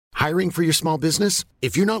Hiring for your small business?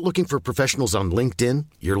 If you're not looking for professionals on LinkedIn,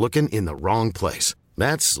 you're looking in the wrong place.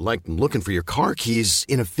 That's like looking for your car keys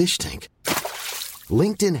in a fish tank.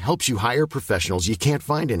 LinkedIn helps you hire professionals you can't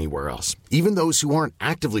find anywhere else, even those who aren't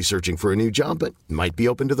actively searching for a new job but might be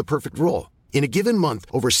open to the perfect role. In a given month,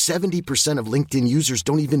 over 70% of LinkedIn users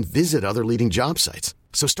don't even visit other leading job sites.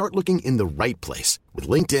 So start looking in the right place. With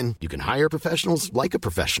LinkedIn, you can hire professionals like a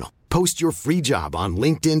professional. Post your free job on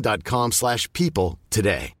linkedin.com/people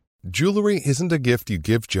today. Jewelry isn't a gift you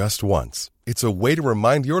give just once. It's a way to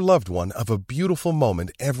remind your loved one of a beautiful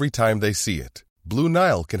moment every time they see it. Blue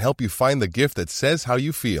Nile can help you find the gift that says how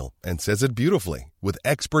you feel and says it beautifully, with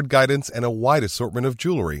expert guidance and a wide assortment of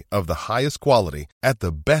jewelry of the highest quality at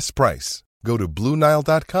the best price. Go to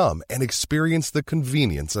BlueNile.com and experience the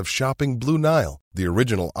convenience of shopping Blue Nile, the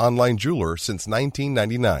original online jeweler since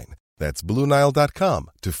 1999. That's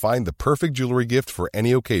BlueNile.com to find the perfect jewelry gift for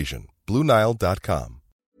any occasion. BlueNile.com.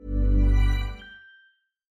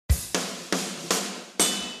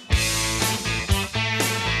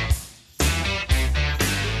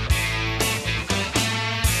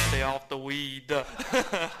 Stay off the weed.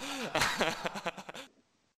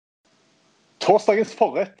 Torsdagens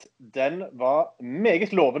forrett, den var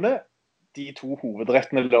meget lovende. De to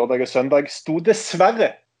hovedrettene lørdag og søndag sto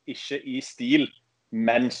dessverre ikke i stil,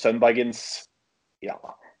 men søndagens, ja,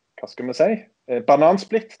 hva skal vi si,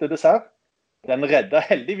 banansplitt til dessert, den redde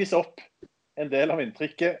heldigvis opp en del av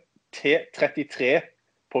inntrykket til 33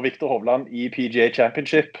 på Viktor Hovland i PGA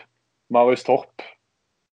Championship. Marius Torp,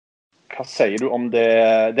 hva sier du om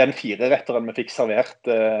den fireretteren vi fikk servert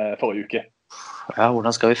forrige uke? Ja,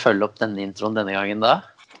 hvordan skal vi følge opp denne introen denne gangen da?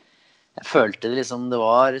 Jeg følte det liksom, det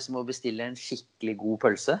var som å bestille en skikkelig god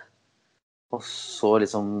pølse. Og så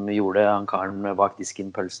liksom gjorde han karen bak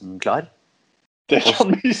disken pølsen klar. Det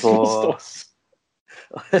kan misforstås.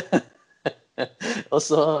 Og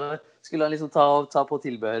så skulle han liksom ta på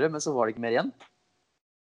tilbehøret, men så var det ikke mer igjen.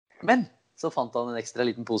 Men så fant han en ekstra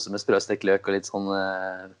liten pose med sprøstekt løk og litt sånn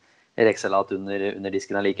rekesalat under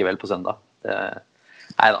disken allikevel på søndag.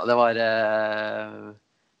 Neida, det var...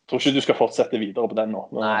 Jeg tror ikke du skal fortsette videre på den nå.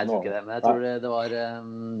 Nei, jeg tror ikke det, men jeg tror det var...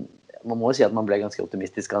 Man må jo si at man ble ganske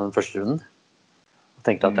optimistisk av den første runden. Jeg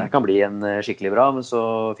tenkte at det kan bli en skikkelig bra, men så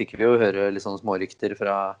fikk vi jo høre litt sånne smårykter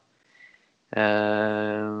fra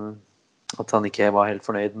at han ikke var helt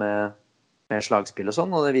fornøyd med slagspill og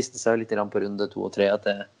sånn, og det viste seg jo litt på runde 2 og 3 at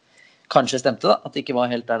det kanskje stemte da, at det ikke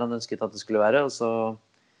var helt der han ønsket at det skulle være, og så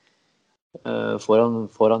får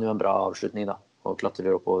han jo en bra avslutning da, og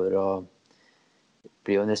klatrer oppover og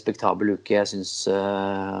blir jo en respektabel uke. Jeg synes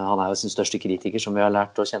han jo sin største kritiker, som vi har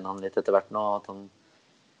lært å kjenne han litt etter hvert nå, at han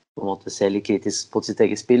på en måte ser litt kritisk på sitt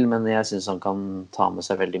eget spill, men jeg synes han kan ta med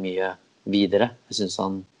seg veldig mye videre. Jeg synes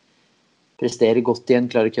han presterer godt igjen,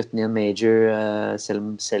 klarer køtten i en major,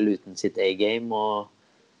 selv uten sitt A-game, og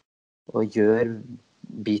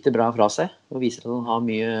biter bra fra seg, og viser at han har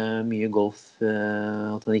mye golf,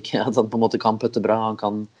 at han på en måte kan putte bra, han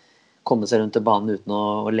kan komme seg rundt til banen uten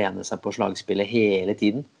å lene seg på slagspillet hele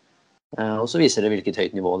tiden. Og så viser det hvilket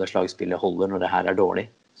høyt nivå det slagspillet holder når det her dårlig.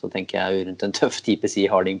 Så tenker jeg rundt en tøff type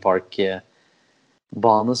Harding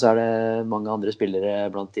Park-bane, så det mange andre spillere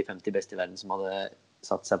blant de 50 beste i verden som hadde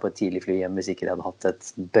satt seg på et tidlig fly hjem hvis ikke de hadde hatt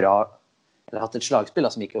et slagspill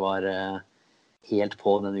som ikke var helt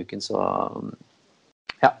på den uken. Så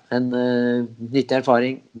ja, en nyttig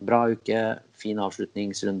erfaring, bra uke, fin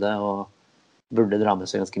avslutningsrunde, og burde dra med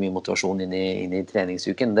seg ganske mye motivasjon inn i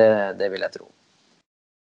treningsuken, det vil jeg tro.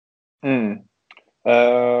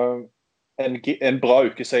 En bra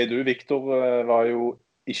uke, sier du. Viktor var jo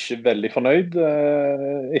ikke veldig fornøyd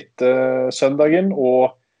etter søndagen,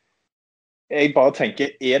 og jeg bare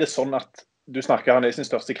tenker, det sånn at du snakker han sin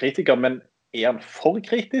største kritiker, men han for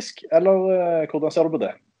kritisk, eller hvordan ser du på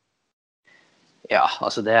det? Ja,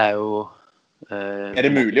 altså det jo...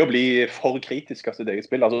 det mulig å bli for kritisk av sitt eget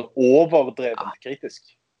spill? Altså overdrevet kritisk?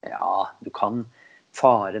 Ja, du kan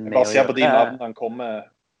faren med å gjøre det.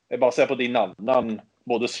 Jeg bare ser på de navnene han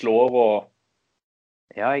både slår og...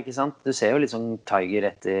 Ja, ikke sant? Du ser jo litt sånn Tiger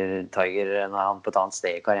når han på et annet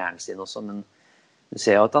sted i karrieren sin også, men du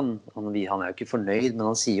ser jo at han jo ikke fornøyd, men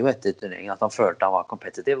han sier jo etter turneringen at han følte han var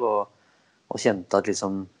kompetitiv og kjente at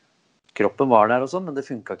liksom kroppen var der og sånn, men det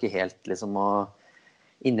funket ikke helt liksom, og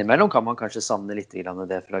innimellom kan man kanskje savne litt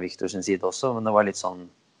det fra Viktor sin side også, men det var litt sånn,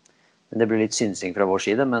 det ble litt synsing fra vår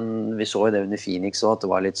side, men vi så jo det under Phoenix også, at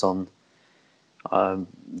det var litt sånn,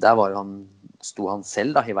 der sto han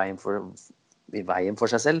selv da, i veien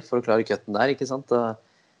for seg selv, for å klare køtten der, ikke sant?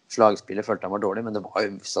 Slagspillet følte han var dårlig, men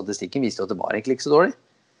statistikken viste jo at det var egentlig ikke så dårlig.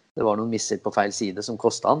 Det var noen misser på feil side som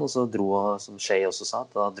kostet han, og så som Shea også sa,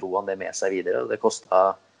 da dro han det med seg videre, og det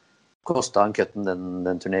kostet kostet han køtten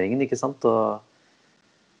den turneringen, ikke sant? Og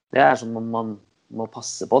det sånn man må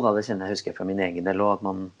passe på, da. Det kjenner jeg husker fra min egen del også, at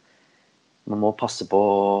man må passe på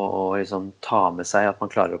å liksom ta med seg at man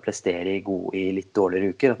klarer å prestere i litt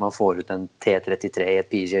dårligere uker, at man får ut en T33 i et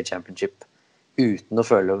PGA Championship uten å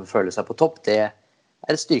føle seg på topp. Det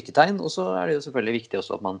et styrketegn, og så det jo selvfølgelig viktig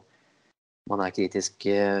også at man kritisk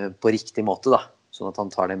på riktig måte, da. Sånn at han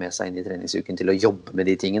tar det med seg inn i treningsuken til å jobbe med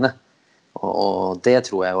de tingene. Og det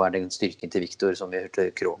tror jeg jo den styrken til Victor, som vi hørte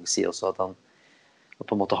Krog si også, at han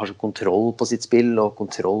på en måte har så kontroll på sitt spill og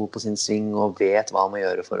kontroll på sin sving og vet hva han må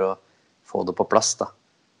gjøre for å få det på plass, da.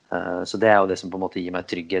 Så det jo det som på en måte gir meg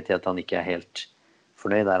trygghet i at han ikke helt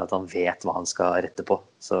fornøyd, at han vet hva han skal rette på.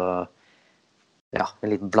 Så ja,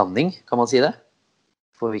 en liten blanding, kan man si det,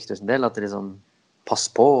 for Victors del, at det liksom pass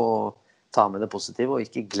på å ta med det positive, og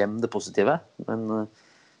ikke glem det positive, men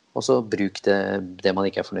også bruk det man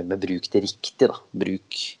ikke fornøyd med, bruk det riktig, da.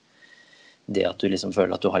 Bruk det at du liksom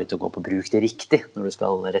føler at du har litt å gå på, bruk det riktig når du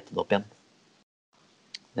skal rette det opp igjen.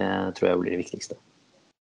 Det tror jeg blir det viktigste.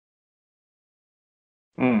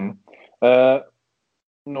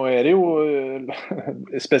 Nå det jo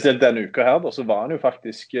spesielt denne uka her da, så var han jo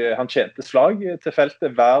faktisk han tjente slag til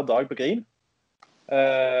feltet hver dag på green,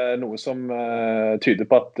 noe som tyder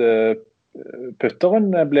på at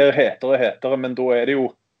putteren blir hetere og hetere, men da det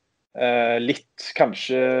jo litt,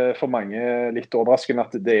 kanskje for mange litt overraskende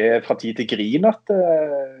at det fra tid til green at det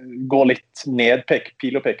går litt ned,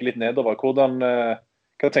 pil og peker litt nedover.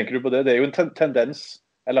 Hva tenker du på det? Det jo en tendens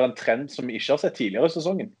eller en trend som vi ikke har sett tidligere i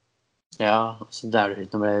sesongen. Ja, så det det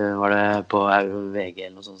litt. Nå var det på VG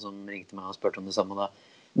eller noe sånt som ringte meg og spurte om det samme, og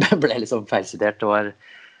da ble jeg liksom feilsitert. Det var,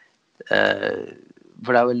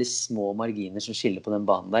 for det jo veldig små marginer som skiller på den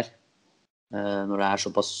banen der, når det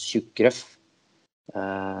såpass tjukk røff.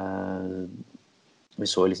 Vi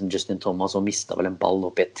så liksom Justin Thomas og mistet vel en ball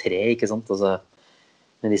opp i et tre, ikke sant? Altså,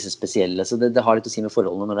 med disse spesielle, så det har litt å si med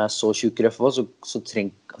forholdene. Når det så tjukk røff også,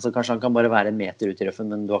 altså kanskje han kan bare være en meter ut i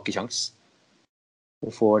røffen, men du har ikke sjans.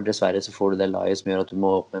 Dessverre så får du det laget som gjør at du må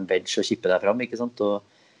opp med en bench og kippe deg fram, ikke sant? Og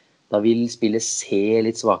da vil spillet se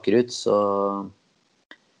litt svakere ut, så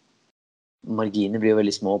marginene blir jo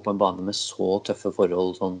veldig små på en bane med så tøffe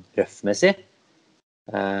forhold sånn røffmessig.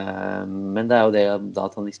 Men det jo det da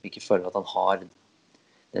at han liksom ikke føler at han har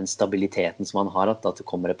den stabiliteten som han har, at det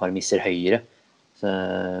kommer et par misser høyere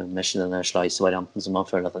med denne slice-varianten som han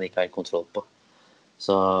føler at han ikke har kontroll på.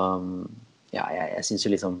 Så ja, jeg synes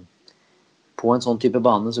jo liksom på en sånn type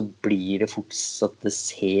bane så blir det fortsatt det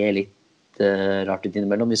ser litt rart ut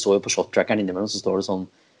innimellom. Vi så jo på shot-trackeren innimellom, så står det sånn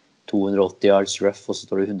 280 yards rough, og så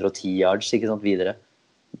står det 110 yards, ikke sant, videre.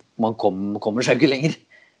 Man kommer seg ikke lenger.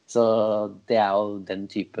 Så det jo den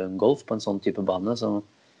type golf på en sånn type bane, så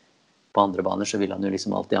på andre baner så vil han jo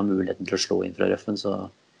liksom alltid ha muligheten til å slå inn fra røffen,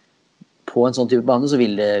 så på en sånn type bane så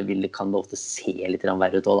kan det ofte se litt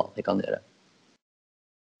verre ut også da, det kan det gjøre.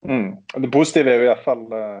 Det positive jo i hvert fall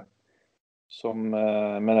som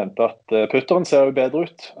vi nevnte, at putteren ser jo bedre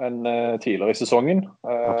ut enn tidligere i sesongen.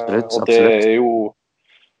 Absolutt, og det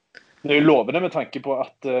jo lovende med tanke på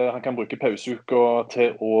at han kan bruke pauseuka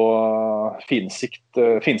til å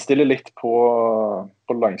finstille litt på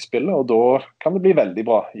langspillet, og da kan det bli veldig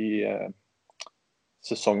bra i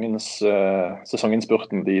sesongens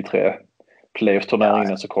spurten, de 3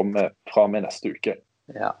 playoff-turneringene som kommer fra med neste uke.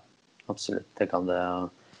 Ja, absolutt, det kan det.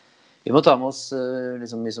 Vi må ta med oss,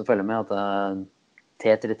 liksom vi som følger med, at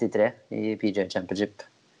T33 i PGA Championship.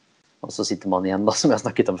 Og så sitter man igjen, da, som jeg har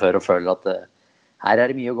snakket om før, og føler at her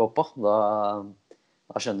det mye å gå på.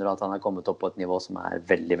 Da skjønner du at han har kommet opp på et nivå som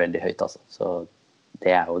veldig, veldig høyt. Altså. Så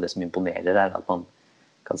det jo det som imponerer her, at man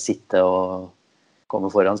kan sitte og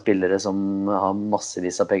komme foran spillere som har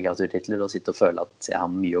massevis av PGA-turtitler, og sitte og føle at jeg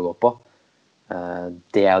har mye å gå på.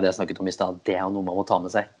 Det jo det jeg snakket om i sted. Det jo noe man må ta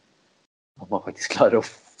med seg. At man faktisk klarer å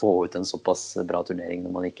få ut en såpass bra turnering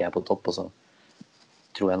når man ikke på topp. Og så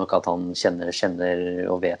tror jeg nok at han kjenner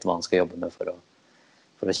og vet hva han skal jobbe med for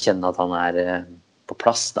å kjenne at han på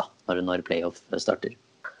plass da, når playoff starter.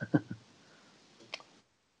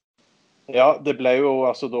 Ja, det ble jo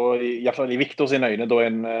altså da, i hvert fall i Victor sine øyne, da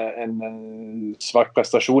en svak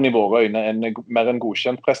prestasjon i våre øyne, mer en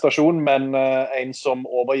godkjent prestasjon, men en som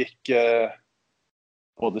overgikk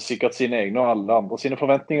både sikkert sine egne og alle andre sine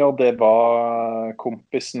forventninger. Det var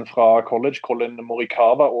kompisen fra college, Colin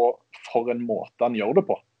Morikawa, og for en måte han gjør det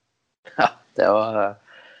på. Ja, det var...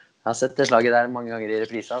 Jeg har sett det slaget der mange ganger i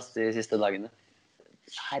reprisa de siste dagene.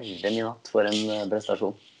 Herre min natt for en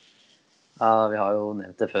prestasjon. Ja, vi har jo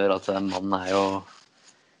nevnt det før at mannen jo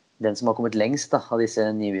den som har kommet lengst da, av disse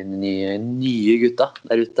nye gutta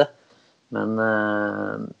der ute. Men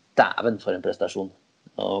dæven for en prestasjon.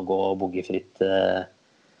 å gå boogeyfritt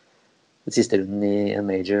den siste runden i en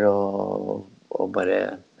major og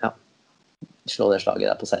bare slå det slaget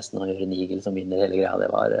der på 16 og gjøre en eagle som vinner hele greia.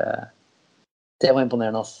 Det var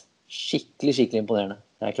imponerende, ass. Skikkelig imponerende.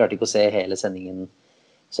 Jeg klarte ikke å se hele sendingen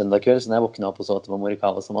søndag kveld, så når jeg våknet opp og så at det var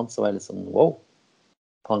Morikawa som vant, så var jeg litt sånn, wow,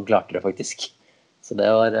 han klarte det faktisk. Så det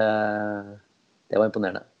var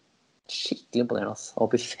imponerende. Skikkelig imponerende, ass. Han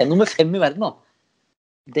var nummer 5 i verden, da.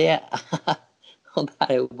 Og det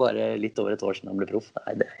jo bare litt over et år siden han ble proff.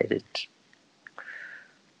 Nei, det helt...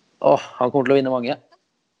 han kommer til å vinne mange.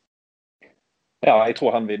 Ja, jeg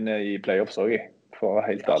tror han vinner i playoffs også, for å være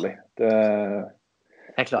helt ærlig.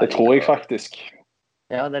 Det tror jeg faktisk.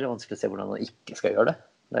 Ja, det litt vanskelig å se hvordan han ikke skal gjøre det.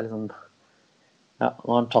 Det liksom... Ja, nå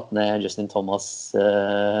har han tatt ned Justin Thomas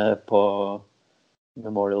på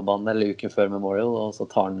Memorial-banen, eller uken før Memorial, og så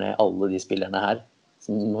tar han ned alle de spillerne her,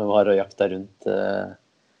 som var og jakta rundt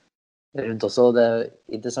også. Det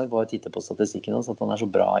interessant var å titte på statistikken hans, at han så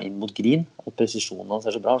bra inn mot green, at presisjonen hans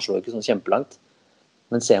så bra, han slår ikke sånn kjempelangt.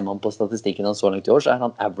 Men ser man på statistikken hans så langt i år, så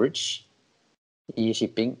han average i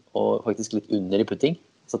shipping og faktisk litt under i putting,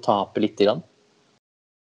 så taper litt grann.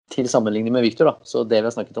 Til sammenligning med Victor, da. Så det vi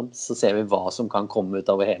har snakket om, så ser vi hva som kan komme ut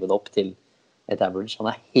av å heve det opp til et average.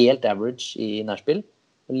 Han helt average i nærspill,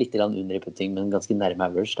 og litt grann under i putting, men ganske nærme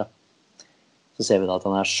average, da. Så ser vi da at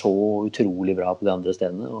han så utrolig bra på de andre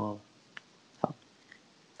stedene, og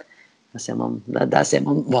der ser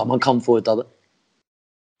man hva man kan få ut av det.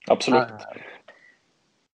 Absolutt.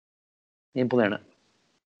 Imponerende.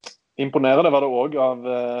 Imponerende var det også av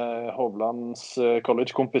Hovlands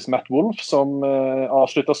college-kompis Matt Wolff, som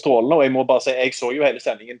avsluttet strålende, og jeg må bare si, jeg så jo hele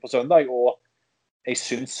sendingen på søndag, og jeg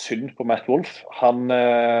synes synd på Matt Wolff. Han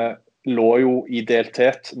lå jo i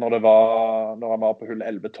deltet når han var på hull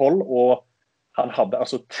 11-12, og han hadde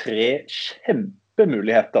altså 3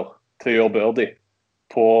 kjempemuligheter til å gjøre birdie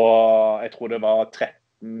på, jeg tror det var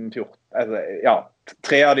 13-14,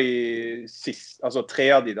 3 av de siste, altså 3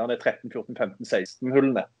 av de der 13, 14, 15, 16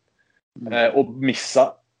 hullene, og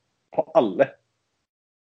missa på alle.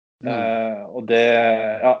 Og det,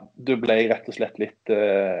 du ble rett og slett litt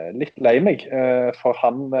lei meg, for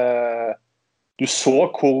han, du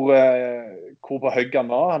så hvor på høyt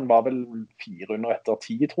han var vel 400 etter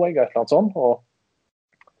 10, tror jeg, et eller annet sånt, og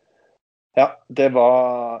ja, det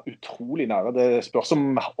var utrolig nære. Det spørs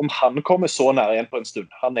om han kommer så nære igjen på en stund.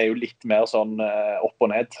 Han jo litt mer sånn opp og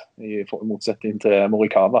ned, i motsetning til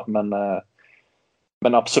Morikawa, men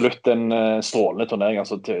absolutt en strålende turnering,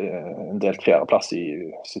 altså til en delt 4. plass i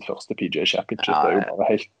sitt første PGA Championship. Det jo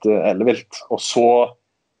bare helt ellevilt. Og så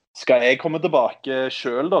skal jeg komme tilbake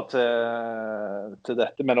selv da, til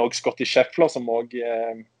dette, men også Scottie Scheffler, som også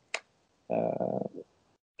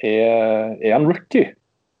en rookie.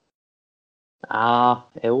 Ja,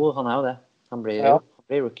 jo, han jo det. Han blir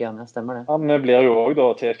rookie igjen, stemmer det. Han blir jo også da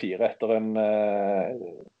til 4 etter en,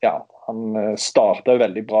 han startet jo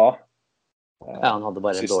veldig bra. Han hadde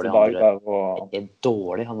bare en dårlig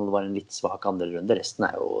andre. Han hadde bare en litt svak andre runde. Resten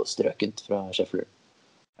jo strøkent fra Scheffler.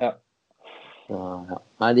 Ja.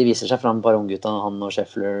 Nei, de viser seg frem, par ungguttene. Han og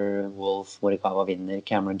Scheffler, Wolff, Morikawa vinner.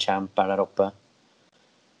 Cameron Champ der oppe.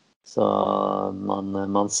 Så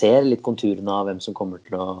man ser litt konturene av hvem som kommer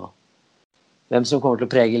til å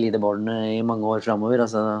prege leaderboardene i mange år fremover.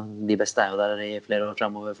 Altså, de beste jo der i flere år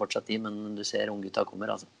fremover fortsatt men du ser unggutta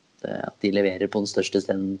kommer. Altså. At de leverer på den største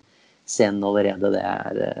scenen allerede,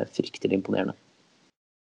 det fryktelig imponerende.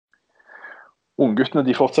 Ungguttene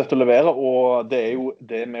de fortsetter å levere, og det jo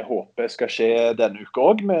det vi håper skal skje denne uka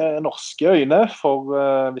også, med norske øyne. For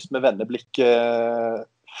hvis vi vender blikket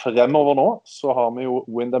fremover nå, så har vi jo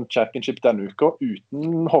Wyndham Championship denne uka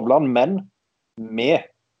uten Hovland, men med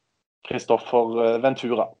Kristoffer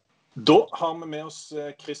Ventura. Da har vi med oss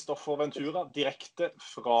Kristoffer Ventura direkte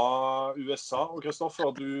fra USA. Og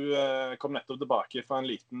Kristoffer, du kom nettopp tilbake fra en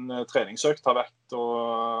liten treningsøkt, har vært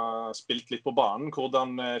og spilt litt på banen.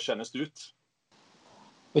 Hvordan kjennes det ut?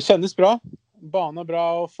 Det kjennes bra. Banen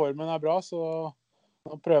bra og formen bra, så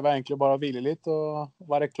nå prøver jeg egentlig bare å hvile litt og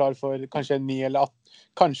være klar for kanskje 9 eller 18,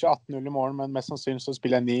 kanskje 18-0 i morgen, men mest sannsynlig så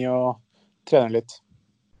spiller jeg 9 og trener litt.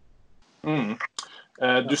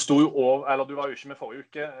 Du du var jo ikke med forrige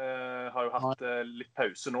uke, har jo hatt litt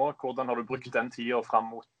pause nå. Hvordan har du brukt den tiden frem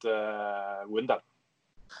mot Wyndham?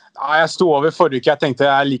 Nei, jeg sto over forrige uke. Jeg tenkte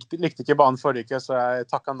jeg likte ikke banen forrige uke, så jeg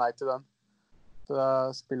takket nei til den. Så da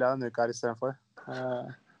spiller jeg denne uka her i stedet for.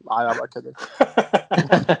 Nei, jeg bare kødder.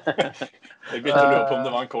 Jeg begynte å lure på om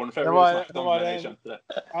det var en cornfair du snakket om, men jeg skjønte det.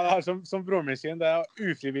 Ja, det som broren min sier, det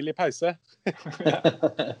ufrivillig pause.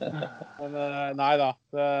 Men nei da,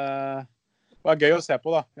 det var gøy å se på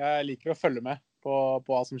da. Jeg liker å følge med på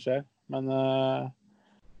alt som skjer. Men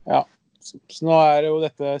Ja, så nå det jo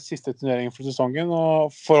dette siste turneringen for sesongen,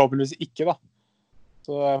 og forhåpentligvis ikke da.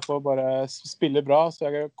 Så jeg får bare spille bra, så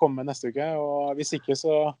jeg kan komme neste uke, og hvis ikke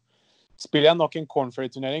så spiller jeg nok en Corn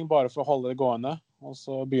Ferry-turnering bare for å holde det gående, og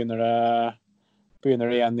så begynner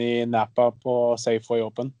det igjen i Napa på Safeway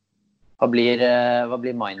Open. Hva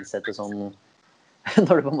blir mindsetet sånn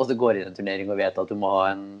når du på en måte går inn i en turnering og vet at du må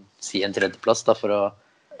ha en tredjeplass da, for å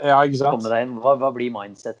komme deg inn? Hva blir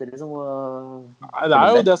mindsetet liksom? Nei, det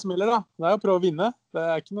jo det som gjelder da. Det jo å prøve å vinne. Det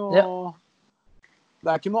ikke noe,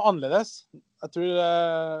 det ikke noe annerledes. Jeg tror,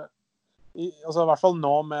 altså i hvert fall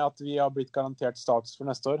nå med at vi har blitt garantert status for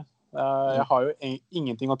neste år. Jeg har jo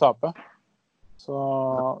ingenting å tape. Så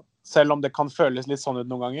selv om det kan føles litt sånn ut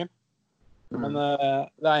noen ganger. Men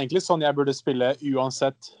det egentlig sånn jeg burde spille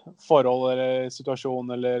uansett forhold eller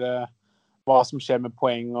situasjon eller hva som skjer med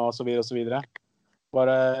poeng og så videre og så videre.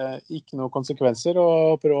 Bare ikke noen konsekvenser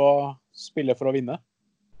og prøve å spille for å vinne.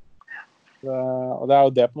 Og det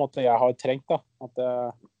jo det på en måte jeg har trengt da. At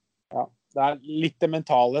det litt det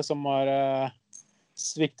mentale som har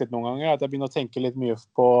sviktet noen ganger. At jeg begynner å tenke litt mye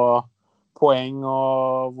på poeng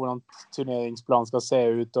og hvordan turneringsplanen skal se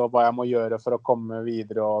ut og hva jeg må gjøre for å komme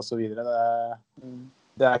videre og så videre.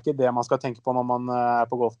 Det ikke det man skal tenke på når man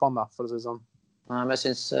på golfbanen da, for å si det sånn. Nei, men jeg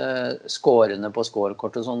synes scorene på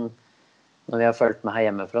scorekort og sånn, når vi har følt med her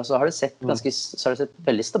hjemmefra, så har det sett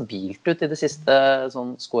veldig stabilt ut i det siste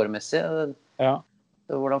sånn scoremessig. Ja.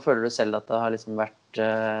 Hvordan føler du selv at det har liksom vært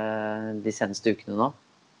de seneste ukene nå?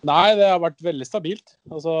 Nei, det har vært veldig stabilt.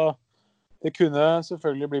 Altså, det kunne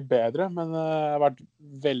selvfølgelig bli bedre, men det har vært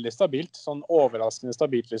veldig stabilt. Sånn overraskende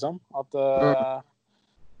stabilt, liksom. At,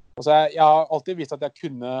 altså jeg har alltid visst at jeg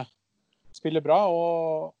kunne spille bra,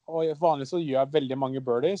 og vanligvis så gjør jeg veldig mange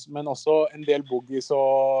birdies, men også en del boogies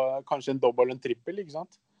og kanskje en dobbel og en trippel, ikke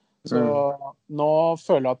sant? Så nå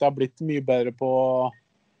føler jeg at jeg har blitt mye bedre på å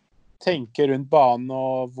tenke rundt banen,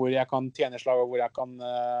 og hvor jeg kan tjene slag, og hvor jeg kan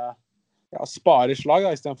spare slag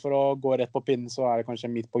da, i stedet for å gå rett på pinnen, så det kanskje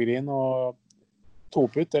midt på green og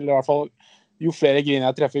toputt, eller i hvert fall jo flere green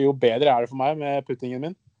jeg treffer, jo bedre det for meg med puttingen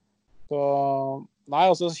min. Så nei,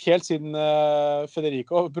 altså helt siden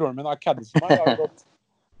Federico, broren min, har caddet for meg,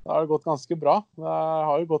 det har gått ganske bra. Det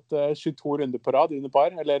har jo gått 22 runder på rad under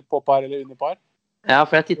par, eller på par eller under par. Ja,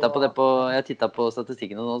 for jeg tittet på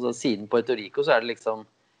statistikken nå, så siden Puerto Rico så det liksom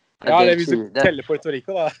ja, det hvis du teller Puerto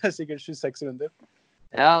Rico da, sikkert 26 runder.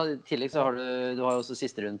 Ja, i tillegg så har du har jo også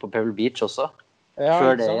siste runden på Pebble Beach også. Ja,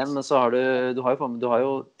 før det igjen, men så har du har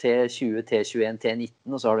jo T20, T21, T19,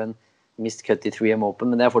 og så har du en missed cut i 3M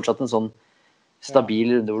Open, men det fortsatt en sånn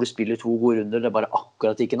stabil runde hvor du spiller 2 gode runder, det bare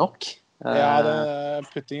akkurat ikke nok. Ja,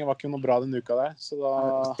 puttingen var ikke noe bra den uka der, så da...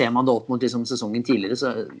 Ser man det opp mot liksom, sesongen tidligere,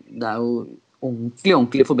 så det jo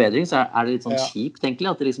ordentlig forbedring, så det litt sånn kjipt,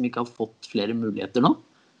 egentlig, at det liksom ikke har fått flere muligheter nå.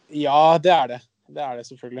 Ja, det det. Det det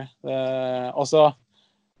selvfølgelig. Altså,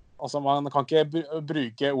 man kan ikke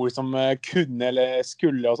bruke ord som kunne eller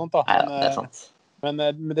skulle og sånt da. Nei, det sant. Men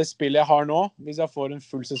med det spillet jeg har nå, hvis jeg får en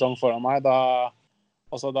full sesong foran meg, da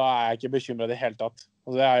jeg ikke bekymret i det hele tatt.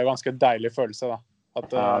 Altså, det jo ganske deilig følelse da.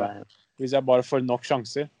 At hvis jeg bare får nok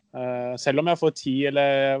sjanser, selv om jeg får 10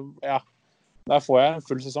 eller, ja, da får jeg en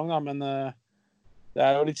full sesong da, men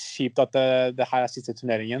det jo litt kjipt at det her siste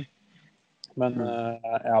turneringen. Men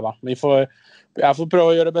ja da, jeg får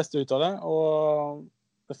prøve å gjøre det beste ut av det, og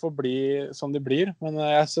det får bli som det blir, men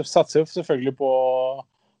jeg satser jo selvfølgelig på å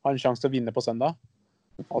ha en sjanse til å vinne på søndag.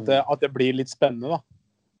 At det blir litt spennende da.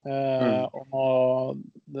 Og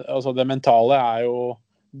altså det mentale jo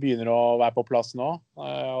begynner å være på plass nå,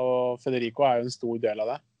 og Federico jo en stor del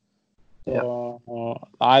av det. Så,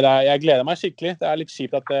 nei, jeg gleder meg skikkelig. Det litt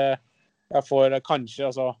kjipt at jeg får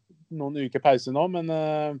kanskje noen uker pause nå, men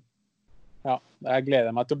ja, jeg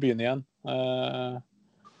gleder meg til å begynne igjen.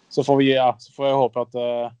 Så får jeg håpe at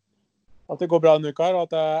det går bra denne uka her, og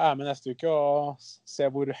at jeg med neste uke og se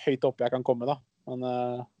hvor høyt oppe jeg kan komme da. Men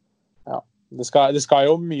ja, det skal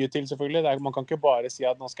jo mye til selvfølgelig. Man kan ikke bare si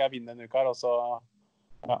at nå skal jeg vinne denne uka her, og så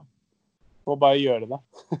ja, får bare gjøre det.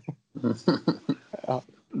 Ja.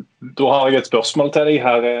 Da har jeg et spørsmål til deg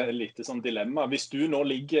her, litt sånn dilemma. Hvis du nå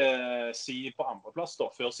ligger, si på andreplass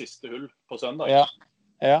da, før siste hull på søndag.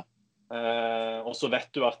 Ja. Og så vet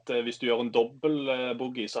du at hvis du gjør en dobbel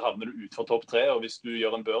boogie, så havner du ut for topp 3, og hvis du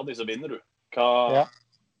gjør en birdie, så vinner du. Hva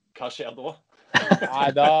skjer da? Nei,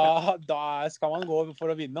 da skal man gå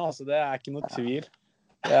for å vinne, altså. Det ikke noe tvil.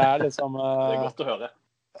 Det liksom... det godt å høre.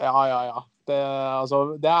 Ja. Det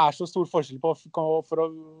så stor forskjell på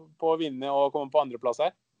å vinne og komme på andreplass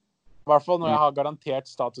her. I hvert fall når jeg har garantert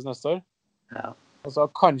status neste år. Ja. Og så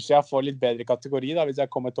kanskje jeg får litt bedre kategori da, hvis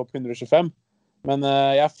jeg kommer topp 125. Men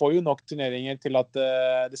jeg får jo nok turneringer til at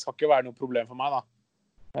det skal ikke være noe problem for meg, da.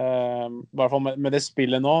 I hvert fall med det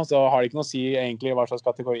spillet nå, så har det ikke noe å si egentlig hva slags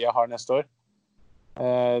kategori jeg har neste år.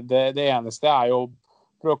 Det eneste er jo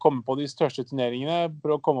prøve å komme på de største turneringene,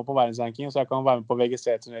 prøve å komme på verdensranking, så jeg kan være med på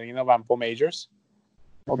VGC-turneringene og være med på majors.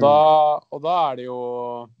 Og da er det jo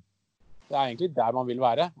det er egentlig der man vil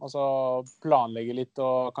være. Altså planlegge litt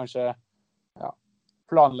og kanskje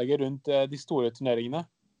planlegge rundt de store turneringene.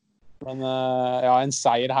 Men en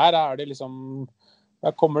seier her er det liksom da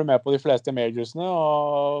kommer du med på de fleste majorsene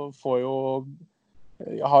og får jo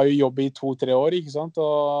har jo jobb i 2-3 år, ikke sant?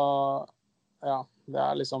 Og det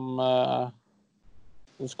er liksom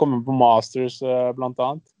du kommer på Masters blant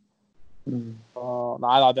annet. Og,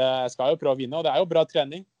 jeg skal jo prøve å vinne, og det er jo bra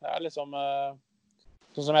trening. Det er liksom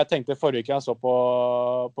sånn som jeg tenkte forrige uke, jeg så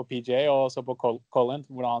på PGA og så på Colin,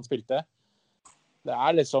 hvordan han spilte. Det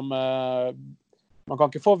er liksom man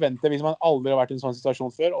kan ikke forvente, hvis man aldri har vært i en sånn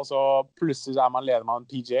situasjon før, og så plutselig er man leder med en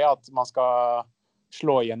PGA, at man skal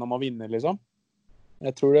slå igjennom og vinne, liksom.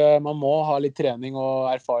 Jeg tror man må ha litt trening og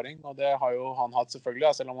erfaring, og det har jo han hatt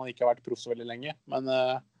selvfølgelig, selv om han ikke har vært proff så veldig lenge. Men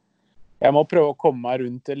jeg må prøve å komme meg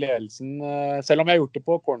rundt ledelsen, selv om jeg har gjort det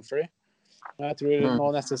på Corn Ferry. Men jeg tror nå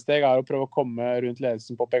neste steg er å prøve å komme rundt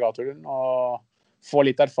ledelsen på PGA-turen og få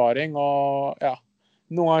litt erfaring. Og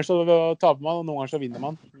noen ganger så taper man, og noen ganger så vinner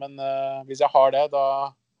man. Men hvis jeg har det,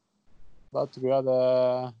 da tror jeg det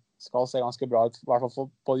skal se ganske bra ut, i hvert fall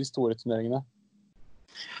på de store turneringene.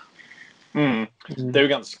 Det er jo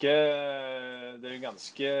ganske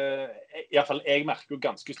i hvert fall jeg merker jo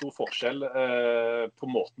ganske stor forskjell på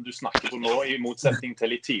måten du snakker på nå, i motsetning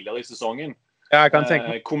til litt tidligere i sesongen. Ja, jeg kan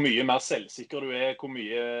tenke. Hvor mye mer selvsikker du er, hvor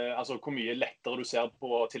mye lettere du ser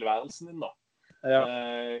på tilværelsen din da. Ja.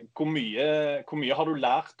 Hvor mye har du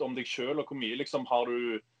lært om deg selv, og hvor mye liksom har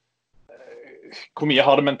du hvor mye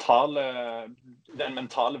har den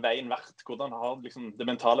mentale veien vært? Hvordan har liksom det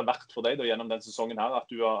mentale vært for deg da, gjennom den sesongen her? At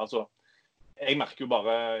du har, jeg merker jo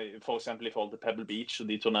bare, for eksempel i forhold til Pebble Beach og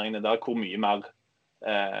de turneringene der, hvor mye mer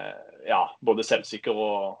både selvsikker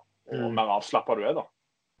og mer avslappet du er da.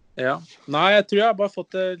 Ja. Nei, jeg tror jeg har bare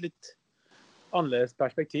fått et litt annerledes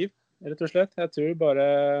perspektiv, rett og slett. Jeg tror bare,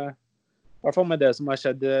 i hvert fall med det som har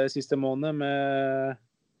skjedd siste måned med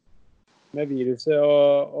viruset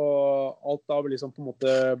og alt da liksom på en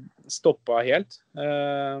måte stoppet helt.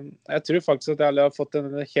 Jeg tror faktisk at jeg har fått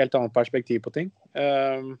en helt annen perspektiv på ting.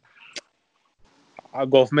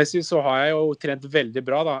 Golfmessig så har jeg jo trent veldig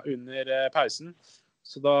bra da, under pausen.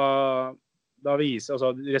 Så da viser,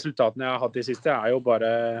 resultatene jeg har hatt i siste er jo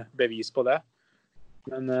bare bevis på det.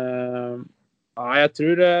 Men jeg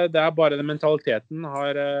tror det er bare den mentaliteten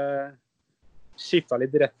har skiftet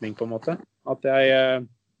litt retning på en måte. At jeg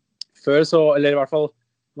før så, eller i hvert fall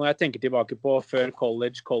når jeg tenker tilbake på før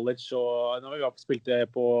college og når vi spilte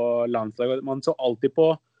på landslaget, man så alltid på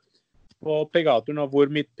PGA-turen og hvor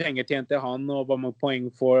mye penger tjente han og hvor mange poeng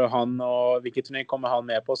får han og hvilke turnéer kommer han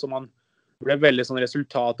med på, så man ble veldig sånn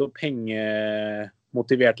resultat- og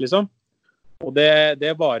pengemotivert liksom. Og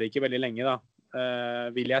det varer ikke veldig lenge da,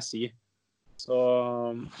 vil jeg si. Så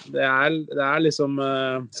det er liksom,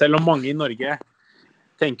 selv om mange i Norge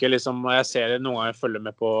tenker liksom, jeg ser det noen ganger følger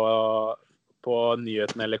med på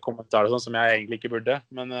nyhetene eller kommentarer og sånn, som jeg egentlig ikke burde,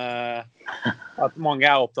 men at mange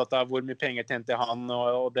er opptatt av hvor mye penger tjente han,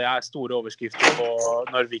 og det er store overskrifter på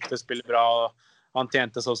når Victor spiller bra, og han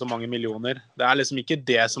tjente så mange millioner. Det er liksom ikke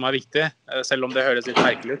det som er viktig, selv om det høres litt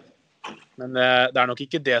merkelig ut. Men det er nok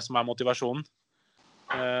ikke det som er motivasjonen.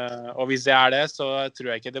 Og hvis det er det, så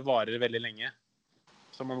tror jeg ikke det varer veldig lenge.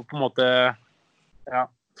 Så man må på en måte,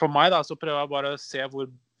 for meg da, så prøver jeg bare å se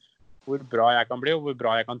hvor bra jeg kan bli, og hvor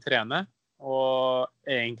bra jeg kan trene. Og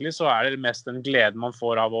egentlig så er det mest den gleden man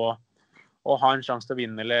får av å ha en sjanse til å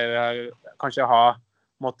vinne, eller kanskje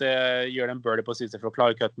måtte gjøre en birdie på siste for å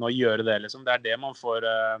klare cutten og gjøre det liksom. Det er det man får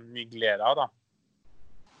mye glede av da.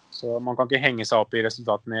 Så man kan ikke henge seg opp i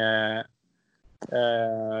resultatene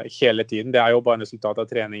hele tiden. Det er jo bare en resultat av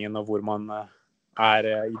treningen og hvor man er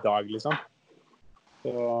i dag liksom.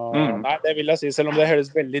 Så, nei, det vil jeg si, selv om det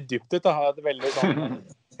høres veldig dypt ut da. Det er veldig sånn.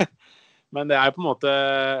 Men det er på en måte,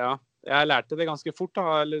 jeg lærte det ganske fort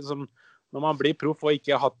da, liksom, når man blir proff og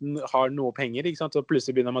ikke har noe penger, ikke sant? Så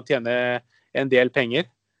plutselig begynner man å tjene en del penger,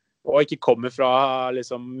 og ikke kommer fra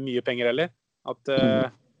liksom, mye penger heller. At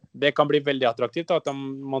det kan bli veldig attraktivt, da, at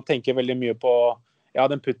man tenker veldig mye på,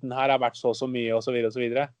 den putten her har vært så mye, og så videre, og så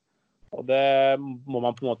videre. Og det må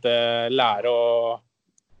man på en måte lære å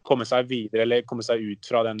komme seg videre, eller komme seg ut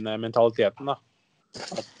fra den mentaliteten, da.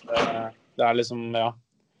 At det er liksom,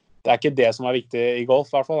 det er ikke det som er viktig i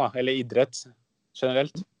golf, i hvert fall, da, eller idrett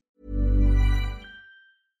generelt.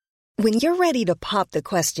 When you're ready to pop the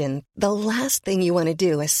question, the last thing you want to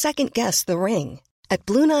do is second-guess the ring. At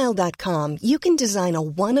BlueNile.com, you can design a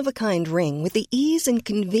one-of-a-kind ring with the ease and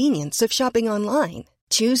convenience of shopping online.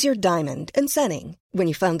 Choose your diamond and setting. When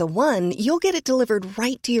you find the one, you'll get it delivered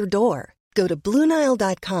right to your door. Go to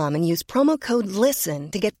BlueNile.com and use promo code LISTEN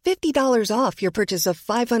to get $50 off your purchase of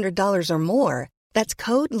 $500 or more. That's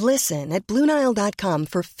code LISTEN at BlueNile.com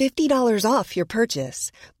for $50 off your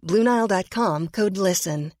purchase. BlueNile.com, code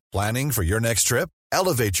LISTEN. Planning for your next trip?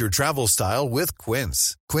 Elevate your travel style with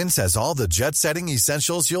Quince. Quince has all the jet-setting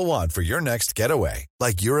essentials you'll want for your next getaway,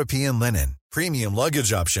 like European linen, premium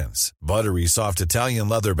luggage options, buttery soft Italian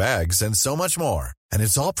leather bags, and so much more. And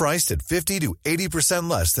it's all priced at 50 to 80%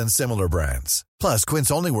 less than similar brands. Plus,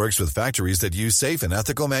 Quince only works with factories that use safe and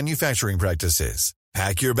ethical manufacturing practices.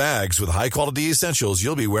 Pack your bags with high-quality essentials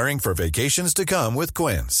you'll be wearing for vacations to come with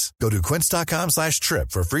Quince. Go to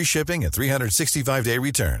quince.com/trip for free shipping and 365-day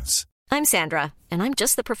returns. I'm Sandra, and I'm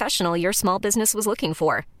just the professional your small business was looking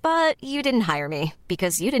for. But you didn't hire me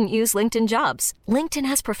because you didn't use LinkedIn Jobs. LinkedIn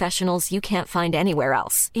has professionals you can't find anywhere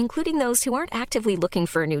else, including those who aren't actively looking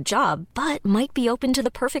for a new job, but might be open to the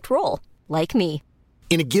perfect role, like me.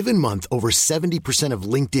 In a given month, over 70% of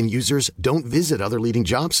LinkedIn users don't visit other leading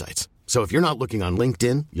job sites. So if you're not looking on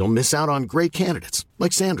LinkedIn, you'll miss out on great candidates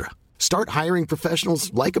like Sandra. Start hiring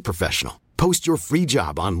professionals like a professional. Post your free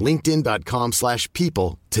job on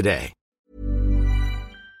linkedin.com/people today.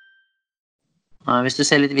 Hvis du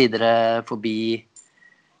ser litt videre forbi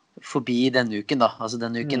denne uken da, altså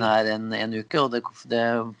denne uken en uke, og det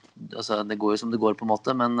går jo som det går på en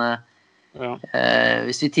måte, men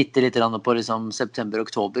hvis vi titter litt på liksom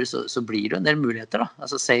september-oktober, så blir det en del muligheter da,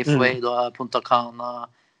 altså Safeway, du har Punta Cana,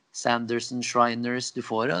 Sanderson, Shriners, du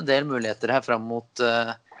får en del muligheter her frem mot,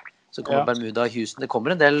 så kommer Bermuda og Houston, det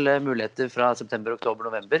kommer en del muligheter fra september, oktober,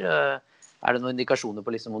 november, det noen indikasjoner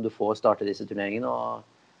på liksom om du får starte disse turneringene,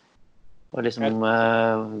 og liksom,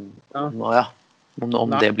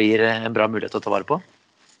 om det blir en bra mulighet å ta vare på?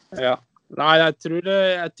 Ja, nei, jeg tror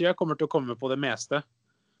jeg kommer til å komme på det meste.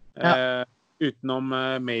 Utenom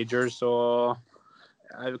majors og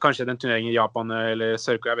kanskje den turneringen i Japan eller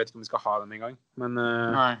Sør-Korea, jeg vet ikke om vi skal ha den en gang. Men,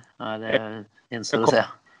 nei, det eneste å se.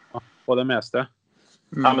 På det meste.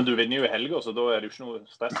 Ja, men du vinner jo i helga, så da det jo ikke noe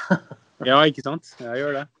stress. Ja, ikke sant? Jeg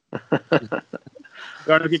gjør det.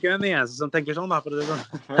 Du nok ikke den eneste som tenker sånn, da, for det sånn.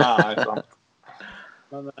 Nei, sant.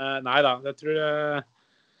 Men nei da, jeg tror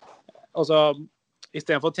altså, i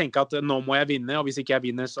stedet for å tenke at nå må jeg vinne, og hvis ikke jeg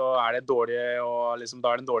vinner så det dårlig, og liksom,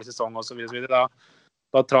 da det en dårlig sesong og så videre,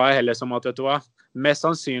 da tar jeg heller som at, vet du hva, mest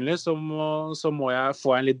sannsynlig så må jeg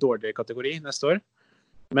få en litt dårligere kategori neste år.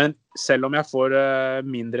 Men selv om jeg får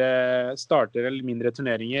mindre starter eller mindre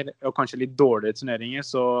turneringer, og kanskje litt dårligere turneringer,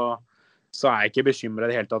 så jeg ikke bekymret i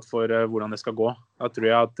det hele tatt for hvordan det skal gå. Da tror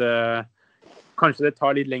jeg at kanskje det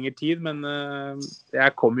tar litt lengre tid, men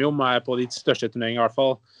jeg kommer jo med på de største turneringene i hvert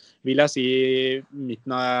fall. Vil jeg si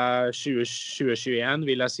midten av 2021,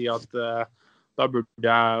 vil jeg si at da burde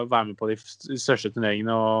jeg være med på de største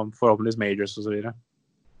turneringene og forhåpentligvis majors og så videre.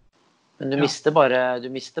 Men du mister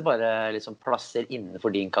bare liksom plasser innenfor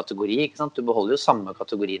din kategori, ikke sant? Du beholder jo samme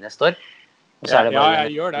kategori neste år. Og så det bare,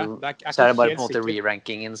 jeg gjør det. Så det bare på en måte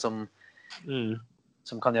re-rankingen som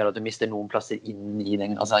kan gjøre at du mister noen plasser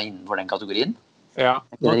innenfor den kategorien. Ja,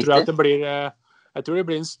 nå tror jeg at jeg tror det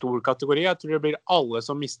blir en stor kategori. Jeg tror det blir alle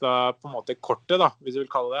som mistet på en måte kortet, da, hvis du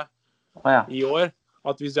vil kalle det, i år.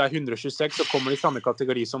 At hvis du 126, så kommer de i samme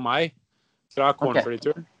kategori som meg fra Corn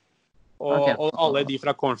Ferry-turen. Og alle de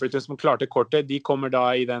fra Corn Ferry-turen som klarte kortet, de kommer da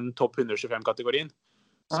i den topp 125-kategorien.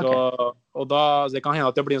 Og da, det kan hende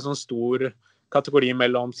at det blir en sånn stor kategori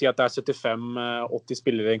mellom, si at det 75-80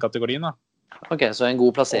 spillere i den kategorien da. Ok, så en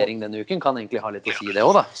god plassering denne uken kan egentlig ha litt å si det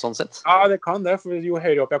også da, sånn sett? Ja, det kan det, for jo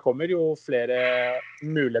høyere opp jeg kommer, jo flere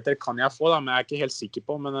muligheter kan jeg få da, men jeg ikke helt sikker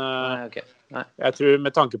på, men jeg tror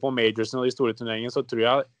med tanke på majorsen og de store turneringene, så tror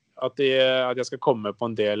jeg at jeg skal komme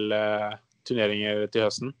på en del turneringer til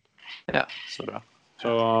høsten. Ja, så bra.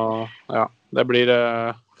 Så ja, det blir,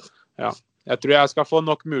 jeg tror jeg skal få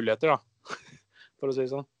nok muligheter da, for å si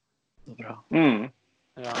det sånn. Så bra.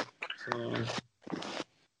 Ja, så...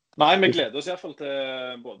 Nei, vi gleder oss i hvert fall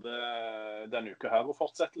til både denne uka her og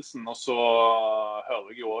fortsettelsen, og så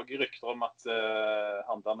hører jeg jo også rykter om at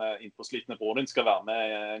han der med innpåslitne broren din skal være med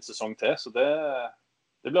en sesong til, så det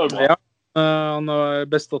blir jo bra. Ja, han har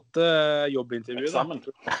bestått jobbintervjuet da.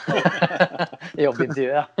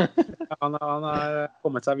 Jobbintervjuet, ja. Han har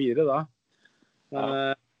kommet seg videre da. Men,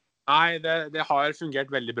 nei, det har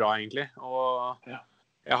fungert veldig bra egentlig, og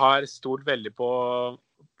jeg har stolt veldig på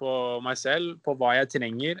meg selv, på hva jeg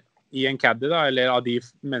trenger i en caddy da, eller av de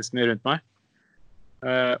menneskene rundt meg.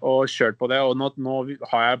 og kjørt på det, og nå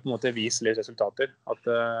har jeg på en måte vist litt resultater. At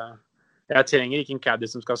jeg trenger ikke en caddy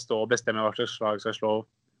som skal stå og bestemme hva slags slag skal slå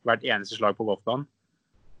hvert eneste slag på golfbanen.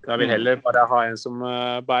 Jeg vil heller bare ha en som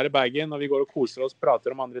bærer bagen, og vi går og koser oss,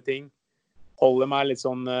 prater om andre ting. Holder meg litt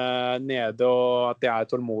sånn nede, og at jeg er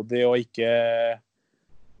tålmodig, og ikke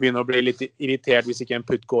begynner å bli litt irritert hvis ikke en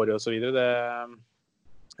putt går i og så videre.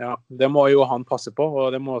 Det må jo han passe på, og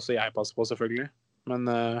det må også jeg passe på selvfølgelig. Men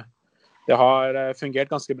det har fungert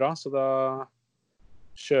ganske bra, så da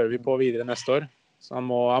kjører vi på videre neste år. Så han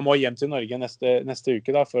må hjem til Norge neste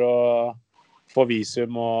uke da, for å få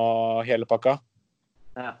visum og hele pakka.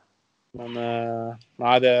 Ja. Men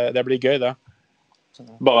nei, det blir gøy det.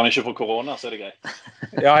 Bare han ikke får korona, så det greit.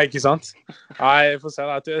 Ja, ikke sant? Nei, jeg får se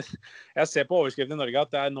da. Jeg ser på overskriften i Norge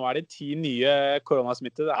at nå det 10 nye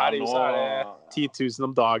koronasmittede. Her i USA det 10 000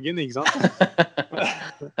 om dagen, ikke sant?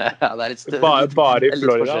 Ja, det litt større. Bare i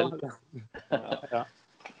Florida. Ja.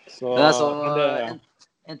 Så, men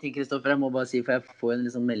en ting, Kristoffer, jeg må bare si, for jeg får en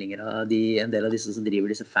liksom meldinger av en del av disse som driver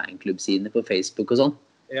disse fanklubbsidene på Facebook og sånn.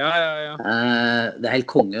 Ja. Det helt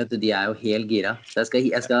konge, vet du. De jo helt gira. Så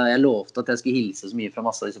jeg lovte at jeg skulle hilse så mye fra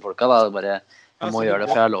masse av disse folka. Da. Jeg må gjøre det,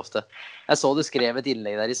 for jeg har lovt det. Jeg så du skrev et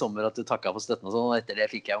innlegg der i sommer at du takket for støtten og sånn, og etter det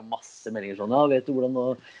fikk jeg jo masse meldinger sånn, ja, vet du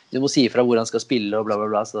hvordan du må si fra hvor han skal spille og bla bla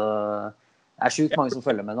bla, så det sjukt mange som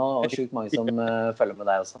følger med nå, og sjukt mange som følger med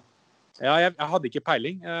deg også. Ja, jeg hadde ikke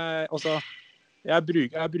peiling. Jeg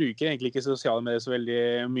bruker egentlig ikke sosiale medier så veldig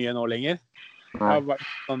mye nå lenger. Jeg har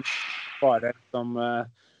bare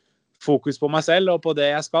fokus på meg selv og på det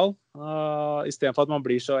jeg skal, i stedet for at man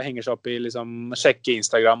henger seg opp i liksom, sjekke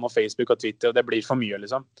Instagram og Facebook og Twitter, og det blir for mye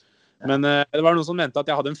liksom. Men det var noen som mente at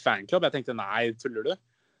jeg hadde en fanklubb. Jeg tenkte, nei, tuller du?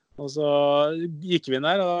 Og så gikk vi inn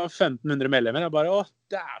der, og 1500 medlemmer. Jeg bare,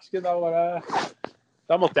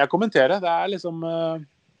 da måtte jeg kommentere. Det liksom,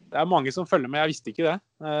 det mange som følger med, jeg visste ikke det.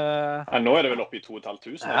 Nå det vel oppe i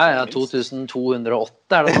 2500? Ja,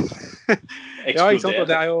 2208 det da. Ja, ikke sant, og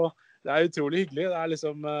det utrolig hyggelig. Det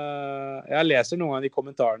liksom, jeg leser noen av de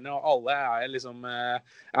kommentarene, og alle liksom,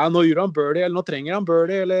 ja, nå gjør han birdie, eller nå trenger han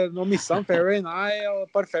birdie, eller nå misser han fairway, nei, og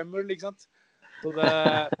et par femmer, ikke sant? Så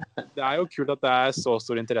det jo kult at det så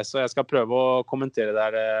stor interesse, og jeg skal prøve å kommentere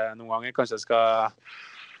der noen ganger. Kanskje jeg skal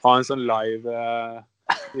ha en sånn live,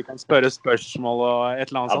 vi kan spørre spørsmål og et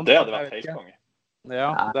eller annet sånt. Ja, det hadde vært helt konge. Ja,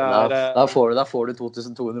 da får du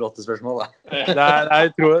 2208 spørsmål, da. Det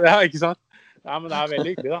utrolig, ja, ikke sant? Ja, men det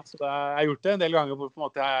veldig hyggelig da. Så jeg har gjort det en del ganger hvor på en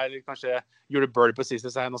måte jeg kanskje gjorde birdie på siste,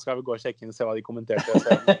 så nå skal vi gå og sjekke inn og se hva de kommenterte.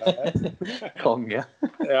 Konge.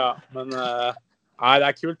 Ja, men nei,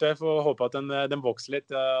 det kult det. Jeg får håpe at den vokser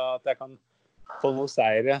litt, at jeg kan få noen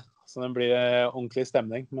seire, så den blir ordentlig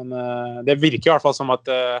stemning. Men det virker i hvert fall som at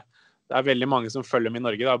det veldig mange som følger med i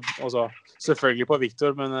Norge da. Også, selvfølgelig på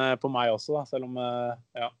Victor, men på meg også da. Selv om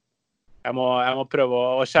ja, jeg må prøve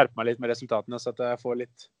å skjerpe meg litt med resultatene, så at jeg får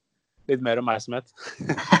litt mer oppmerksomhet.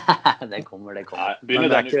 Det kommer. Men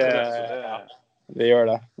det gjør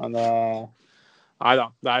det. Men nei da,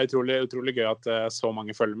 det utrolig gøy at så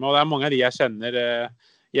mange følger med. Og det mange av de jeg kjenner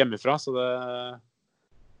hjemmefra, så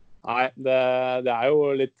det jo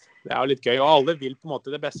litt gøy. Og alle vil på en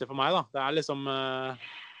måte det beste for meg da. Det liksom,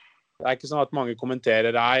 det ikke sånn at mange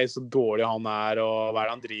kommenterer så dårlig han og hva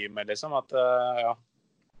han driver med, liksom. At, ja.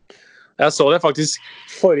 Jeg så det faktisk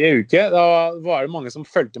forrige uke. Da var det mange som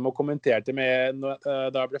følte med og kommenterte med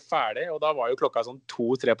da jeg ble ferdig, og da var jo klokka sånn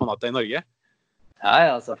 2-3 på natta i Norge. Ja,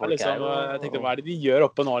 altså folk liksom, jeg tenkte, hva det de gjør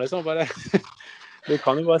oppe nå, liksom? Bare, du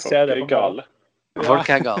kan jo bare se det. Gale. Ja. Folk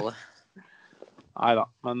gale. Neida,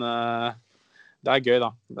 men det gøy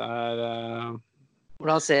da.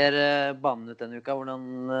 Hvordan ser banen ut denne uka?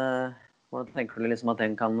 Hvordan tenker du liksom at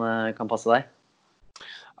den kan passe deg?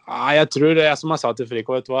 Nei, jeg tror som jeg sa til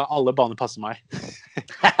Friko, vet du hva, alle baner passer meg.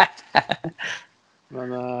 Men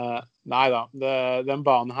nei da, den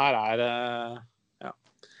banen her ja.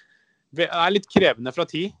 Det litt krevende fra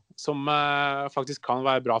tid, som faktisk kan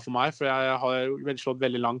være bra for meg, for jeg har slått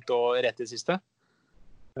veldig langt og rett i siste.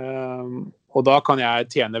 Og da kan jeg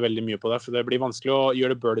tjene veldig mye på det, for det blir vanskelig å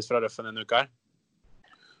gjøre det birdies fra røffen denne uka her.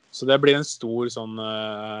 Så det blir en stor sånn,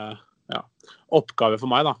 ja, oppgave for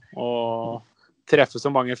meg da, å treffe så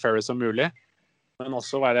mange fairways som mulig, men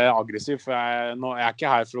også være aggressiv, for nå ikke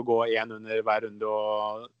her for å gå 1 under hver runde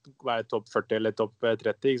og være topp 40 eller topp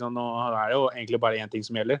 30, ikke sant? Nå det jo egentlig bare en ting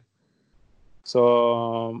som gjelder. Så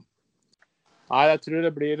nei, jeg tror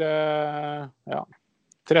det blir ja,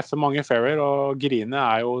 treffe mange fairways, og grine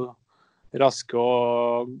jo raske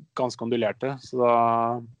og ganske ondulerte, så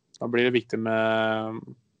da blir det viktig med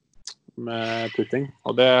putting,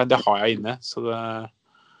 og det har jeg inne, så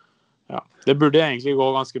ja, det burde egentlig gå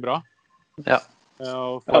ganske bra. Ja.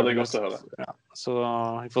 Og Ja, det godt å høre. Ja, så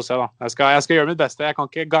vi får se da. Jeg skal gjøre mitt beste. Jeg kan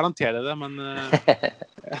ikke garantere det, men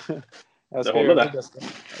jeg skal gjøre mitt beste.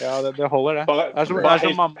 Ja, det holder det. Det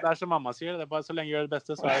er som mamma sier. Det er bare så lenge jeg gjør det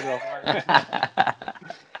beste, så er det bra for meg.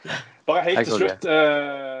 Bare helt til slutt,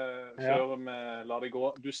 før vi lar det gå.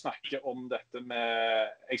 Du snakker om dette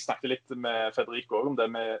med, jeg snakket litt med Fredrik også om det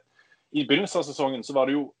med, i begynnelsen av sesongen så var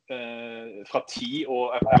det jo fra tid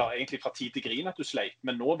til grin at du sleit,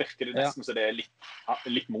 men nå virker det nesten så det er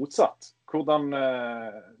litt motsatt. Hvordan,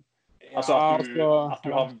 altså at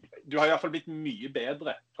du har i hvert fall blitt mye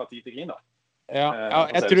bedre fra tid til grin da.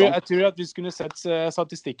 Jeg tror at vi skulle sett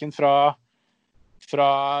statistikken fra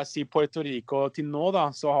si Puerto Rico til nå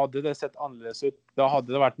da, så hadde det sett annerledes ut. Da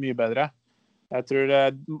hadde det vært mye bedre. Jeg tror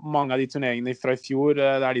mange av de turneringene fra i fjor,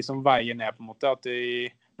 det er de som veier ned på en måte, at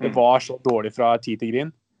det var så dårlig fra tid til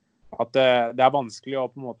grin, at det er vanskelig å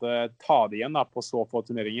på en måte ta det igjen da, på så få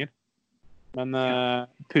turneringer. Men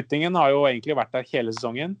puttingen har jo egentlig vært der hele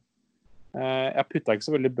sesongen. Jeg putta ikke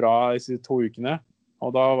så veldig bra i disse 2 ukene, og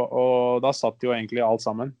da satt jo egentlig alt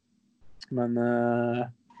sammen. Men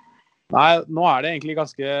nei, nå er det egentlig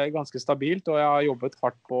ganske stabilt, og jeg har jobbet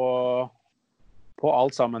hardt på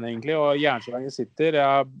alt sammen egentlig, og jernslaget sitter.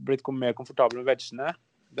 Jeg har blitt mer komfortabel med wedgene.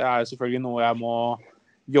 Det er selvfølgelig noe jeg må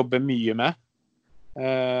jobbe mye med.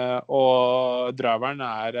 Og driveren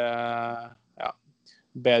er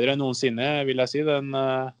bedre enn noensinne, vil jeg si.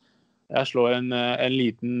 Jeg slår en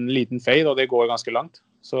liten fade, og det går ganske langt.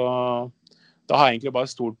 Så da har jeg egentlig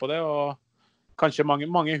bare stolt på det, og kanskje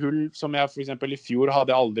mange hull som jeg for eksempel i fjor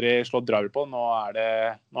hadde aldri slått driver på. Nå er det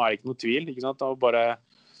ikke noe tvil, ikke sant? Da bare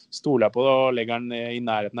stoler jeg på det og legger den i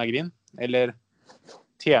nærheten av green. Eller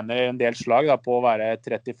tjener en del slag da, på å være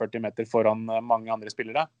 30-40 meter foran mange andre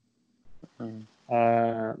spillere.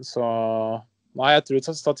 Så nei, jeg tror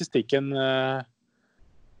statistikken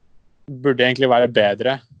burde egentlig være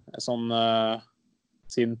bedre sånn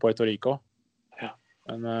siden Puerto Rico.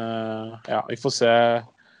 Men vi får se.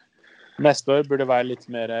 Neste år burde det være litt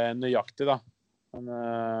mer nøyaktig da. Men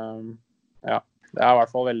det er i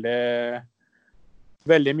hvert fall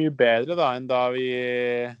veldig mye bedre da, enn da vi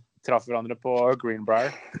traff hverandre på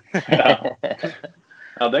Greenbrier.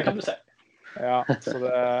 Ja, det kan du si. Ja,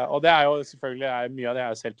 og det er jo selvfølgelig mye av det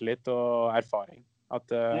er selvtillit og erfaring. At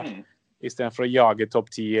i stedet for å jage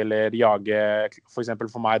topp 10 eller jage, for eksempel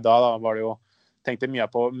for meg da var det jo, tenkte mye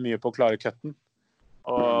på å klare cutten.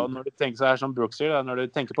 Og når du tenker så er det som Brooks sier, når du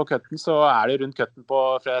tenker på cutten så er det rundt cutten på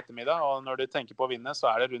fredag ettermiddag, og når du tenker på å vinne så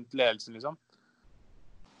er det rundt ledelsen liksom.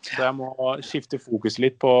 Så jeg må skifte fokus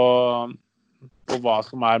litt på hva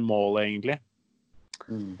som er målet egentlig.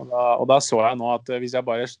 Og da så jeg nå at hvis jeg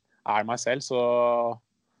bare er meg selv,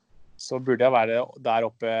 så burde jeg være der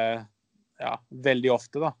oppe veldig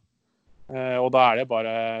ofte da. Og da er det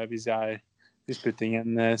bare, hvis puttingen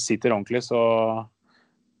sitter ordentlig, så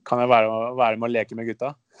kan jeg være med å leke med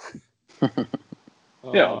gutta.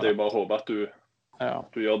 Ja, det er jo bare å håpe at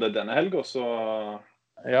du gjør det denne helgen, så...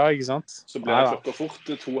 Ja, ikke sant? Så blir det klokka fort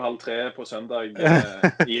 2:30 på søndag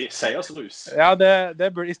i seiersrus. Ja, det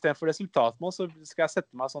burde, i stedet for resultatmål, så skal jeg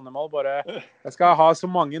sette meg sånne mål. Jeg skal ha så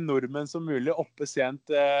mange nordmenn som mulig oppe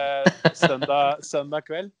sent søndag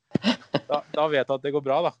kveld. Da vet jeg at det går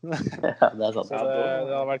bra, da. Ja, det er sant. Så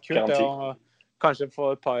det har vært kult, ja. Kanskje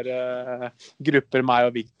få et par grupper,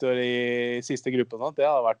 meg og Victor i siste gruppen. Det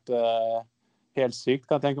har vært helt sykt,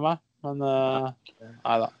 kan jeg tenke meg. Men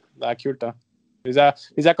nei da, det er kult, det. Hvis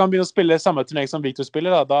jeg kan begynne å spille samme turnering som Victor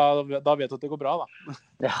spiller, da vet jeg at det går bra, da.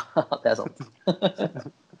 Ja, det er sant.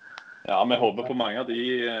 Ja, vi håper på mange av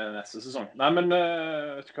de neste sesong. Nei, men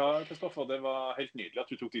vet du hva, Kristoffer? Det var helt nydelig at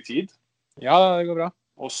du tok deg tid. Ja, det går bra.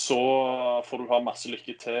 Og så får du ha masse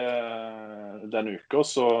lykke til denne uka,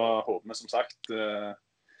 så håper vi som sagt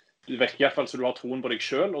du vekker i hvert fall så du har troen på deg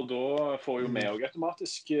selv, og da får jo vi også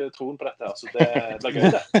automatisk troen på dette her, så det blir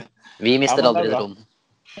gøy det. Vi mister aldri troen.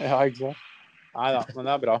 Ja, ikke sant. Neida, men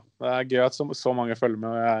det er bra. Det er gøy at så mange følger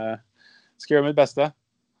med, og jeg skal gjøre mitt beste.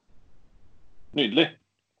 Nydelig.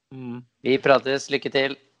 Vi prates, lykke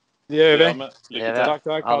til. Det gjør vi. Lykke til.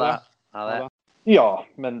 Takk. Ha det. Ja,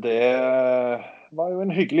 men det var jo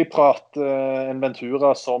en hyggelig prat. En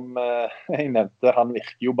Ventura som jeg nevnte, han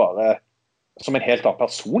virker jo bare som en helt annen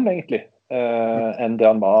person egentlig, enn det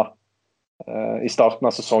han var i starten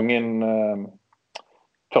av sesongen,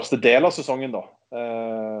 første del av sesongen da.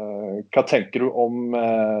 Hva tenker du om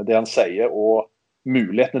det han sier og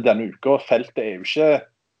mulighetene denne uka? Feltet det er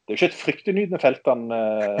jo ikke et fryktinnydende felt han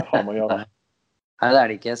har med å gjøre. Nei, det er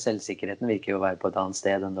det ikke. Selvsikkerheten virker jo å være på et annet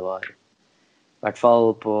sted enn det var. I hvert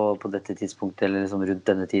fall på dette tidspunktet, eller liksom rundt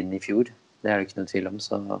denne tiden i fjor. Det er det ikke noe tvil om.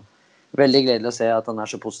 Så veldig gledelig å se at han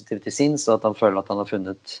så positiv til sinns, og at han føler at han har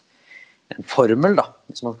funnet en formel, da,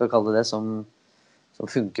 hvis man skal kalle det, som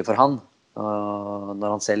funker for han. Og når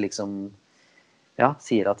han selv liksom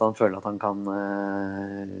sier at han føler at han kan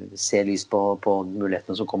se lys på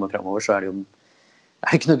mulighetene som kommer fremover, så det jo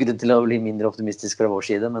ikke noe grunn til å bli mindre optimistisk fra vår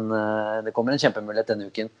side, men det kommer en kjempemulighet denne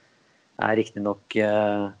uken. Det riktig nok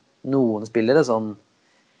noen spillere, sånn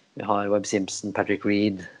vi har Webb Simpson, Patrick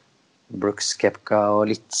Reed, Brooks Koepka og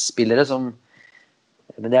litt spillere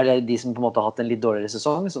men det de som på en måte har hatt en litt dårligere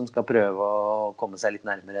sesong, som skal prøve å komme seg litt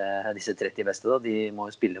nærmere disse 30 beste da. De må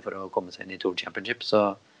jo spille for å komme seg inn i Tour Championship,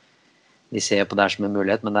 så de ser på det som en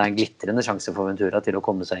mulighet, men det en glittrende sjanse for Ventura til å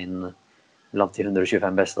komme seg inn blant de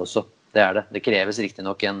 125 beste også. Det det. Det kreves riktig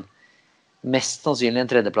nok mest sannsynlig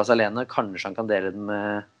en tredjeplass alene. Kanskje han kan dele den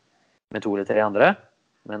med 2 eller 3 andre,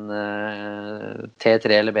 men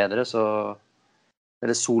T3 eller bedre,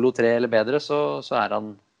 eller solo 3 eller bedre, så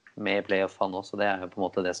han med i playoff han også. Det jo på en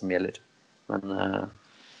måte det som gjelder. Men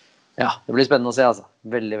det blir spennende å se, altså.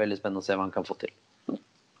 Veldig, veldig spennende å se hva han kan få til.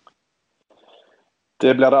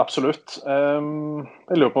 Det blir det absolutt.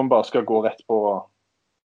 Jeg lurer på om vi bare skal gå rett på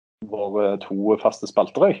våre 2 faste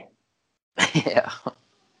spalter. Ja.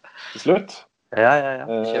 Til slutt. Ja.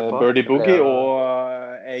 Birdie Boogie, og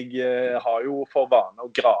jeg har jo for vane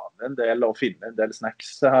å grave en del og finne en del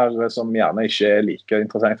snacks her som gjerne ikke like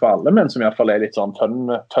interessant for alle, men som i hvert fall litt sånn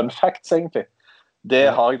fun facts egentlig. Det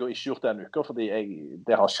har jeg da ikke gjort denne uka, fordi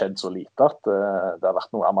det har skjedd så lite at det har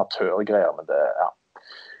vært noe amatørgreier, men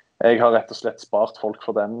jeg har rett og slett spart folk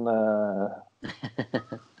for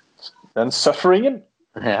den sufferingen.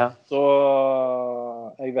 Ja. Så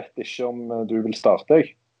jeg vet ikke om du vil starte,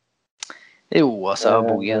 jeg. Jo, altså,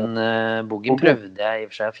 Boogie prøvde jeg i og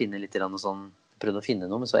for seg å finne litt sånn, prøvde å finne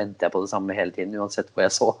noe, men så endte jeg på det samme hele tiden, uansett hvor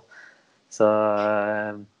jeg så. Så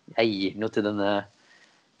jeg gir noe til denne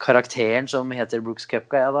karakteren som heter Brooks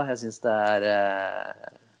Koepka, da. Jeg synes det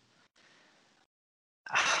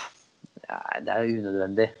det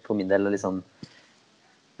unødvendig for min del liksom,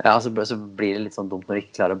 så blir det litt sånn dumt når de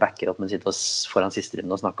ikke klarer å backe opp, men sitter foran siste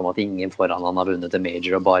runde og snakker om at ingen foran han har vunnet en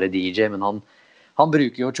major og bare DJ, men han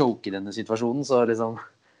bruker jo å choke i denne situasjonen, så liksom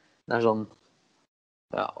det sånn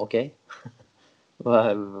ok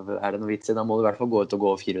det noe vits i, da må du i hvert fall gå ut og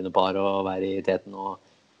gå 400 par og være i teten og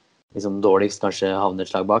liksom dårligst kanskje havne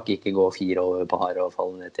et slag bak, ikke gå 4 over par og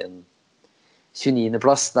falle ned til en 29.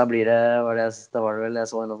 plass, da blir det, da var det vel, jeg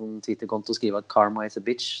så en Twitter-konto skrive at karma is a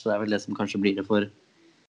bitch, så det vel det som kanskje blir det for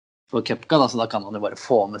Koepka, da, så da kan han jo bare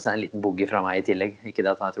få med seg en liten boogie fra meg i tillegg. Ikke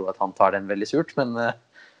det at jeg tror at han tar den veldig surt, men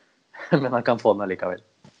han kan få den allikevel.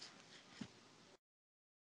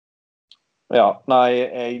 Ja, nei,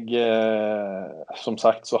 som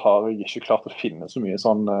sagt så har jeg ikke klart å finne så mye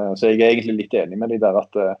sånn, så jeg egentlig litt enig med de der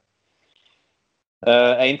at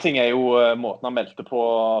en ting jo måten han meldte på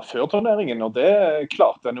før turneringen, og det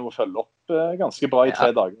klarte han jo å følge opp ganske bra i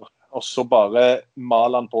 3 dager. Og så bare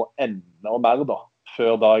maler han på enda mer da,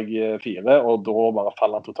 før dag 4, og da bare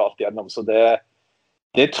faller han totalt gjennom. Så det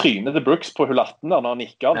trynet til Brooks på hull 18 da, når han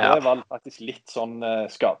gikk av, det var faktisk litt sånn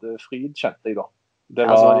skadefryd, kjente jeg da. Det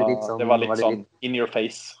var litt sånn in your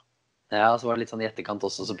face. Ja, så var det litt sånn i etterkant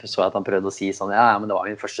også, så jeg at han prøvde å si sånn, men det var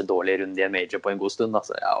min første dårlige runde i en major på en god stund,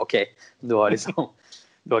 altså, ok, du har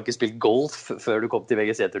ikke spilt golf før du kom til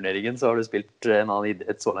VGC-turneringen, så har du spilt en annen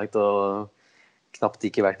idrett så langt, og knapt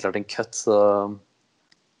ikke vært klart en cut, så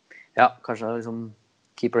kanskje liksom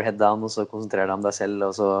keep your head down, og så konsentrer deg om deg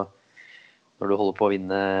selv, og så når du holder på å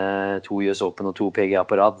vinne 2 US Open og 2 PGA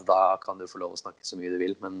på rad, da kan du få lov å snakke så mye du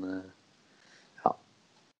vil, men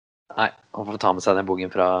nei, han får ta med seg den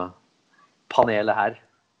bogen fra panelet her.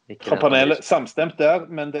 Fra panelet, samstemt der,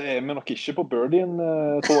 men det vi nok ikke på birdien,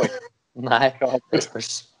 tror jeg. Nei, det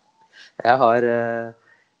spørs. Jeg har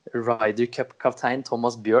Ryder Cup-kaptein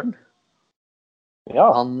Thomas Bjørn.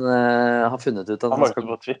 Ja. Han har funnet ut at han skal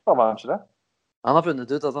på Twitter, var han ikke det? Han har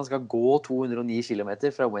funnet ut at han skal gå 209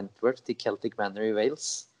 kilometer fra Wentworth til Celtic Manor i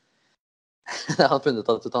Wales. Han har funnet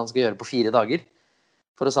ut at han skal gjøre på 4 dager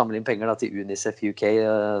for å samle inn penger da, til UNICEF UK,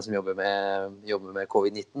 som jobber med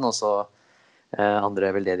COVID-19, og så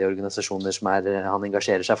andre veldedige organisasjoner som han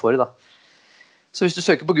engasjerer seg for da. Så hvis du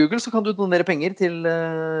søker på Google, så kan du donere penger til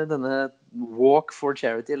denne Walk for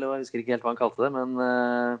Charity, eller jeg husker ikke helt hva han kalte det, men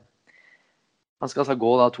han skal altså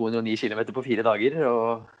gå da 209 kilometer på 4 dager,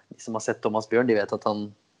 og de som har sett Thomas Bjørn, de vet at han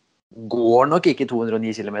går nok ikke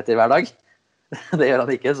 209 kilometer hver dag. Det gjør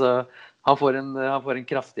han ikke, så han får en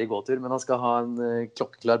kraftig gåtur, men han skal ha en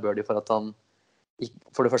klokkeklar birdie for at han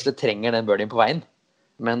for det første trenger den birdien på veien,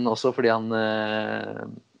 men også fordi han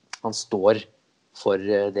står for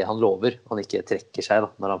det han lover, han ikke trekker seg da,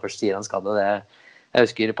 når han først sier han skal det. Jeg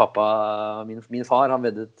husker pappa, min far, han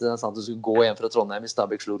veddet, han sa at du skulle gå hjem fra Trondheim i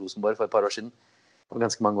Stabæk slo Rosenborg for et par år siden. For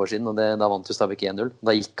ganske mange år siden, og da vant jo Stabæk 1-0.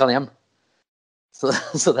 Da gikk han hjem. Så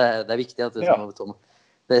det er viktig at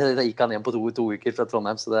da gikk han hjem på to uker fra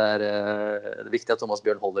Trondheim, så det er viktig at Thomas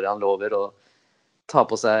Bjørn holder det han lover, og tar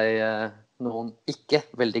på seg noen ikke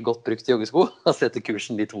veldig godt brukt joggesko, og setter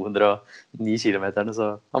kursen de 209 kilometerne,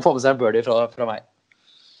 så han får med seg en birdie fra meg.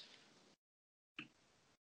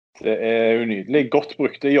 Det er jo nydelig. Godt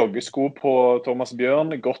brukte joggesko på Thomas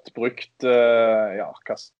Bjørn, godt brukt, hva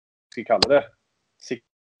skal jeg kalle det?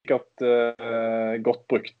 Sikkert godt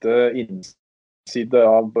brukte innside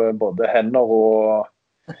av både hender og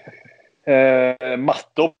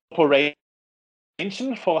matter på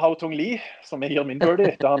rangen for Hao Tong Lee, som jeg gir min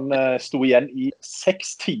birdie. Da han sto igjen i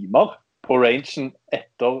 6 timer på rangen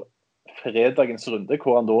etter fredagens runde,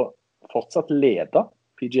 hvor han da fortsatt leder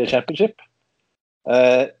PGA Championship.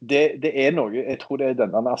 Det er noe, jeg tror det er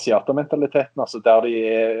denne asiatermentaliteten, altså der de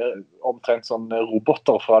er omtrent sånn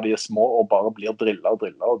roboter fra de er små og bare blir drillet,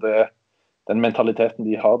 og den mentaliteten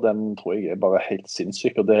de har, den tror jeg er bare helt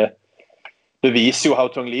sinnssyk, og det beviser jo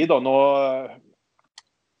Hao Tong Lee da. Nå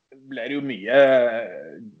ble det jo mye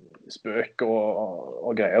spøk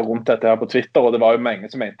og greier rundt dette her på Twitter, og det var jo mange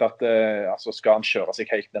som mente at altså skal han kjøre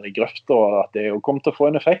seg helt ned i grøfta, og at det jo kom til å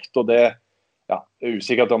få en effekt, og det er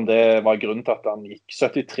usikkert om det var grunnen til at han gikk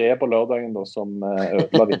 73 på lørdagen da, som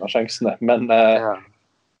ødela vinnersjansene. Men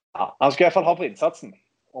han skal i hvert fall ha for innsatsen.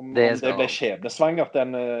 Om det ble skjebnesvangert,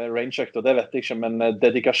 den rangeøkta, det vet jeg ikke, men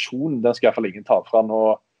dedikasjon, den skal i hvert fall ingen ta fra.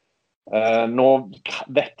 Nå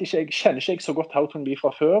vet ikke, jeg kjenner ikke jeg så godt Hao Tong Lee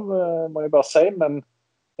fra før, må jeg bare si, men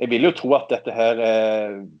jeg vil jo tro at dette her,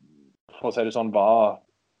 for å si det sånn, var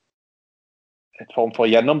et form for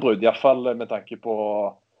gjennombrudd, i hvert fall med tanke på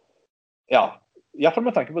i hvert fall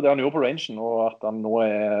med tanke på det han gjorde på rangen, og at han nå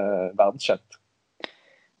er verdenskjent.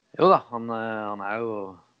 Jo da, han har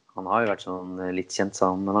jo vært sånn litt kjent,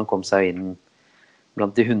 men han kom seg inn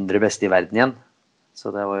blant de 100 beste i verden igjen.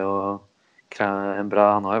 Så det var jo en bra,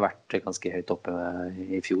 han har jo vært ganske høyt oppe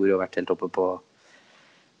i fjor, og vært helt oppe på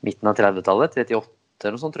midten av 30-tallet, 38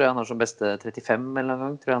 eller noe sånt tror jeg han har som beste, 35 eller en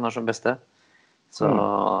gang tror jeg han har som beste. Så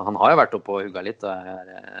han har jo vært oppe og hugget litt, og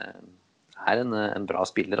er en bra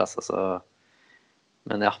spiller, altså.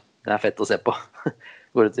 Men ja, det er fett å se på.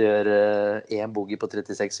 Går det til å gjøre en bogey på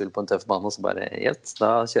 36 hull på en tøff bane, og så bare,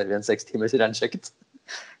 da kjører vi en 6 timers rangeøkt.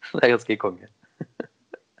 Det er ganske konge.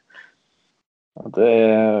 Det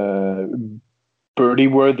er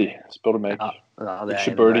birdie-worthy, spør du meg.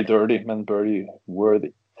 Ikke birdie-dirty, men birdie-worthy.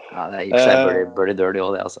 Ja, det er ikke birdie-dirty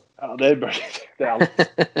også, det, altså. Ja, det er birdie, det er alt.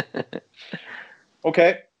 Ok,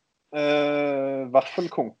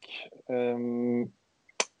 vaffelkonk.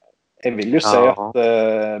 Jeg vil jo si at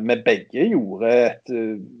vi begge gjorde et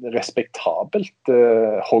respektabelt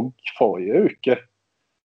hogg forrige uke.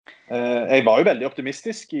 Jeg var jo veldig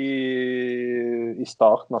optimistisk i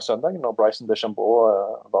starten av søndagen når Bryson DeChambeau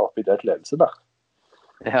var oppe i det ledelse der.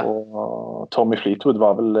 Ja. Og Tommy Fleetwood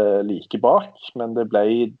var vel like bak, men det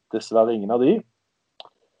ble dessverre ingen av de.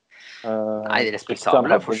 Nei,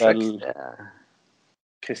 respektabelt forsøk.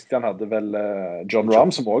 Christian hadde vel John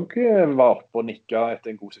Rahm som også var oppe og nikket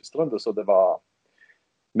etter en god siste runde, så det var,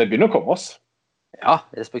 vi begynner å komme oss. Ja,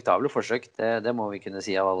 respektable forsøk, det må vi kunne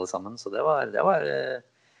si av alle sammen, så det var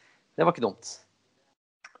ikke dumt.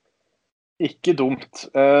 Ikke dumt.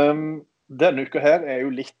 Denne uka her er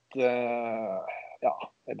jo litt,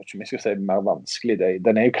 jeg vet ikke om jeg skal si mer vanskelig.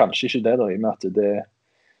 Den er jo kanskje ikke det da, i og med at det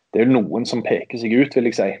er jo noen som peker seg ut,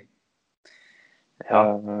 vil jeg si. Ja.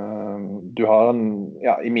 Du har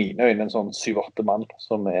i mine øyne en sånn 7-8 mann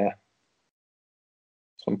som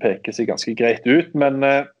peker seg ganske greit ut, men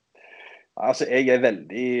altså jeg er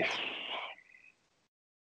veldig,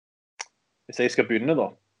 hvis jeg skal begynne da,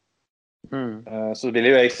 så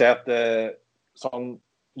vil jo jeg si at sånn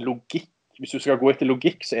logikk, hvis du skal gå etter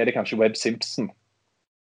logikk, så er det kanskje Webb Simpson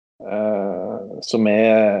som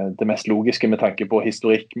er det mest logiske med tanke på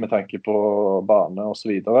historikk, med tanke på bane og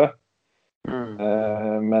så videre.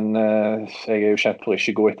 Men jeg er jo kjent for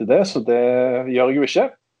ikke å gå etter det, så det gjør jeg jo ikke.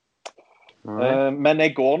 Men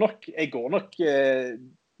jeg går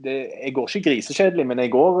ikke grisekjedelig, men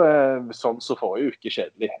jeg går sånn som forrige uke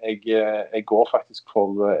kjedelig. Jeg går faktisk for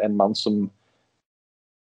en mann som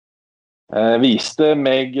viste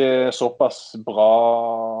meg såpass bra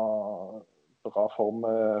form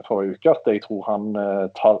forrige uke at jeg tror han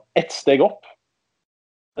tar ett steg opp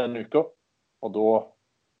denne uka, og da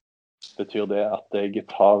betyr det at jeg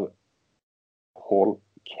tar Paul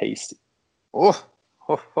Casey.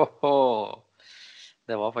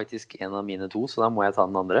 Det var faktisk en av mine to, så da må jeg ta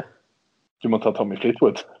den andre. Du må ta Tommy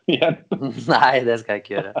Fleetwood igjen. Nei, det skal jeg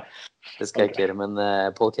ikke gjøre. Men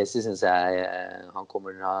Paul Casey synes jeg han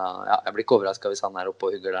kommer jeg blir ikke overrasket hvis han oppe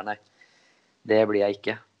og hugger der, nei. Det blir jeg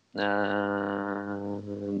ikke.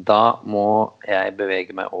 Da må jeg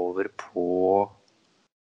bevege meg over på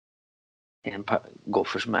en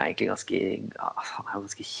golfer som egentlig han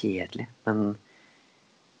ganske kjedelig. Men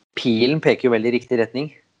pilen peker jo veldig i riktig retning.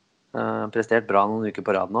 Prestert bra noen uker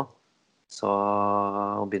på rad nå. Så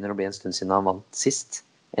begynner å bli en stund siden han vant sist.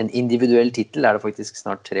 En individuell titel det faktisk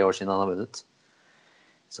snart 3 år siden han har vunnet.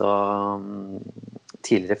 Så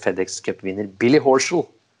tidligere FedEx Cup-vinner Billy Horschel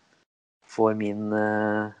får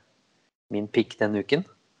min pick denne uken.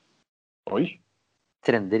 Oi.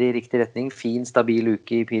 Trender i riktig retning. Fin, stabil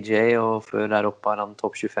uke i PGA, og før der oppe har han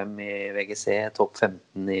topp 25 i VGC, topp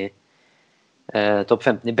 15 i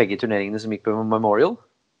begge turneringene som gikk på Memorial.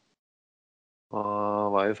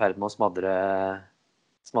 Og var jo i ferd med å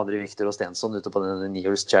smadre Victor og Stenson ute på den New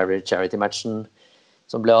Year's Charity-matchen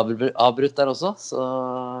som ble avbrutt der også. Så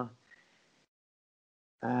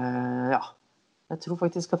ja, jeg tror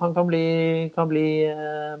faktisk at han kan bli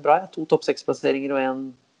bra. 2 topp 6-plasseringer og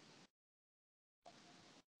en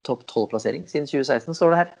topp 12-plassering siden 2016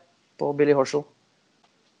 står det her på Billy Horschel.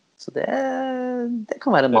 Så det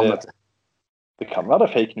kan være en mann, vet du. Det kan være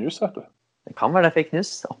fake news, vet du. Det kan være det fake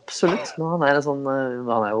news, absolutt. Nå, han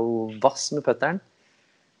jo vass med putteren.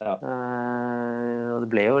 Ja. Og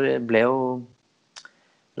det ble jo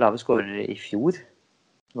lave scorer i fjor,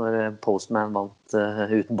 når Postman vant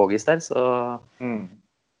uten bogies der. Så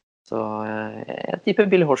jeg tipper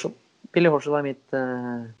Billy Horschel. Billy Horschel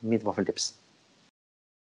mitt vaffeltips.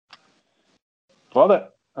 Bra det.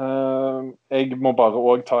 Jeg må bare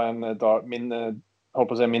også ta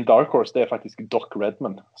min dark horse, det faktisk Doc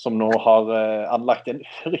Redman, som nå har anlagt en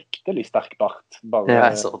fryktelig sterk bart.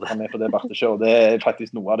 Han på det barteskjøret. Det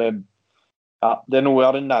faktisk noe av det, det noe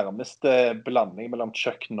av det nærmeste blanding mellom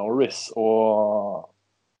Chuck Norris og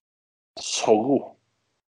Zorro.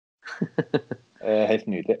 Helt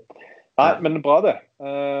nydelig. Nei, men bra det.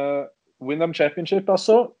 Wyndham Championship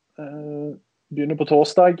altså. Begynner på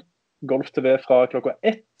torsdag. Golf TV fra klokka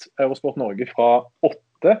 1. Eurosport Norge fra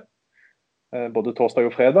 8. Både torsdag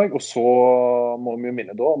og fredag, og så må vi jo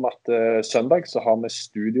minne da om at søndag så har vi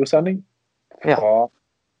studiosending fra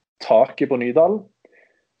taket på Nydalen.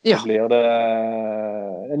 Så blir det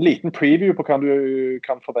en liten preview på hva du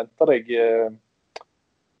kan forvente deg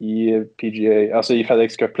i PGA, altså i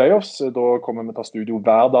FedEx Cup Playoffs. Da kommer vi til studio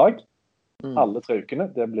hver dag, alle 3 ukene.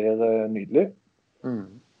 Det blir nydelig.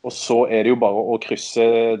 Og så det jo bare å krysse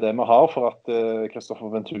det vi har for at Kristoffer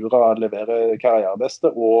Ventura leverer karrierebeste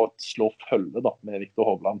og slår følge da, med Victor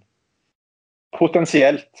Hovland.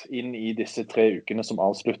 Potensielt inn i disse 3 ukene som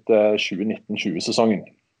avslutter 2019-20-sesongen.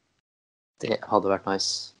 Det hadde vært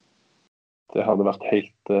nice. Det hadde vært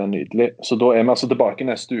helt nydelig. Så da vi altså tilbake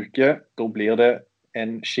neste uke. Da blir det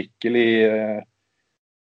en skikkelig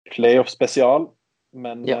playoff-spesial.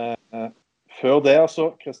 Men før det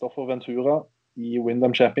altså, Kristoffer Ventura i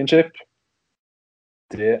Wyndham Championship.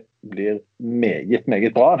 Det blir meget,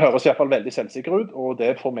 meget bra. Han høres i hvert fall veldig selvsikker ut, og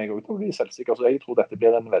det får meg også til å bli selvsikker, så jeg tror dette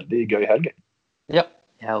blir en veldig gøy helg. Ja,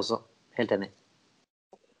 jeg også. Helt enig.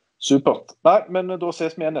 Supert. Nei, men da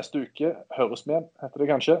ses vi igjen neste uke. Høres vi igjen, heter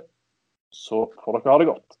det kanskje. Så får dere ha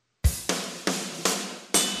det godt.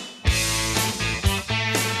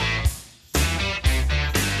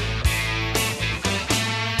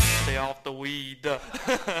 Stay off the weed.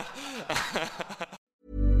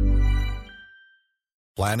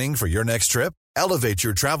 Planning for your next trip? Elevate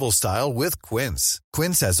your travel style with Quince.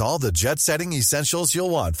 Quince has all the jet-setting essentials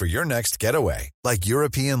you'll want for your next getaway, like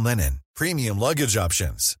European linen, premium luggage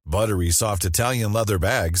options, buttery soft Italian leather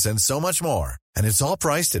bags, and so much more. And it's all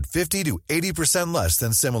priced at 50 to 80% less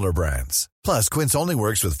than similar brands. Plus, Quince only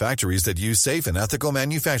works with factories that use safe and ethical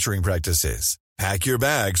manufacturing practices. Pack your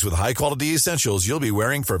bags with high-quality essentials you'll be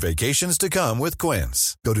wearing for vacations to come with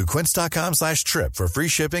Quince. Go to quince.com/trip for free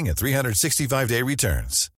shipping and 365-day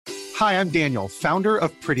returns. Hi, I'm Daniel, founder of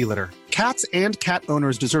Pretty Litter. Cats and cat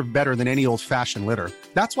owners deserve better than any old-fashioned litter.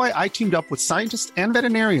 That's why I teamed up with scientists and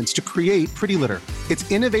veterinarians to create Pretty Litter. Its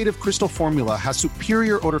innovative crystal formula has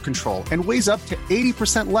superior odor control and weighs up to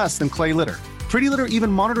 80% less than clay litter. Pretty Litter even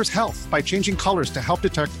monitors health by changing colors to help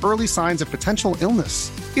detect early signs of potential illness.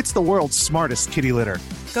 It's the world's smartest kitty litter.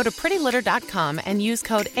 Go to prettylitter.com and use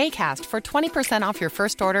code ACAST for 20% off your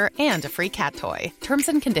first order and a free cat toy. Terms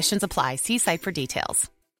and conditions apply. See site for details.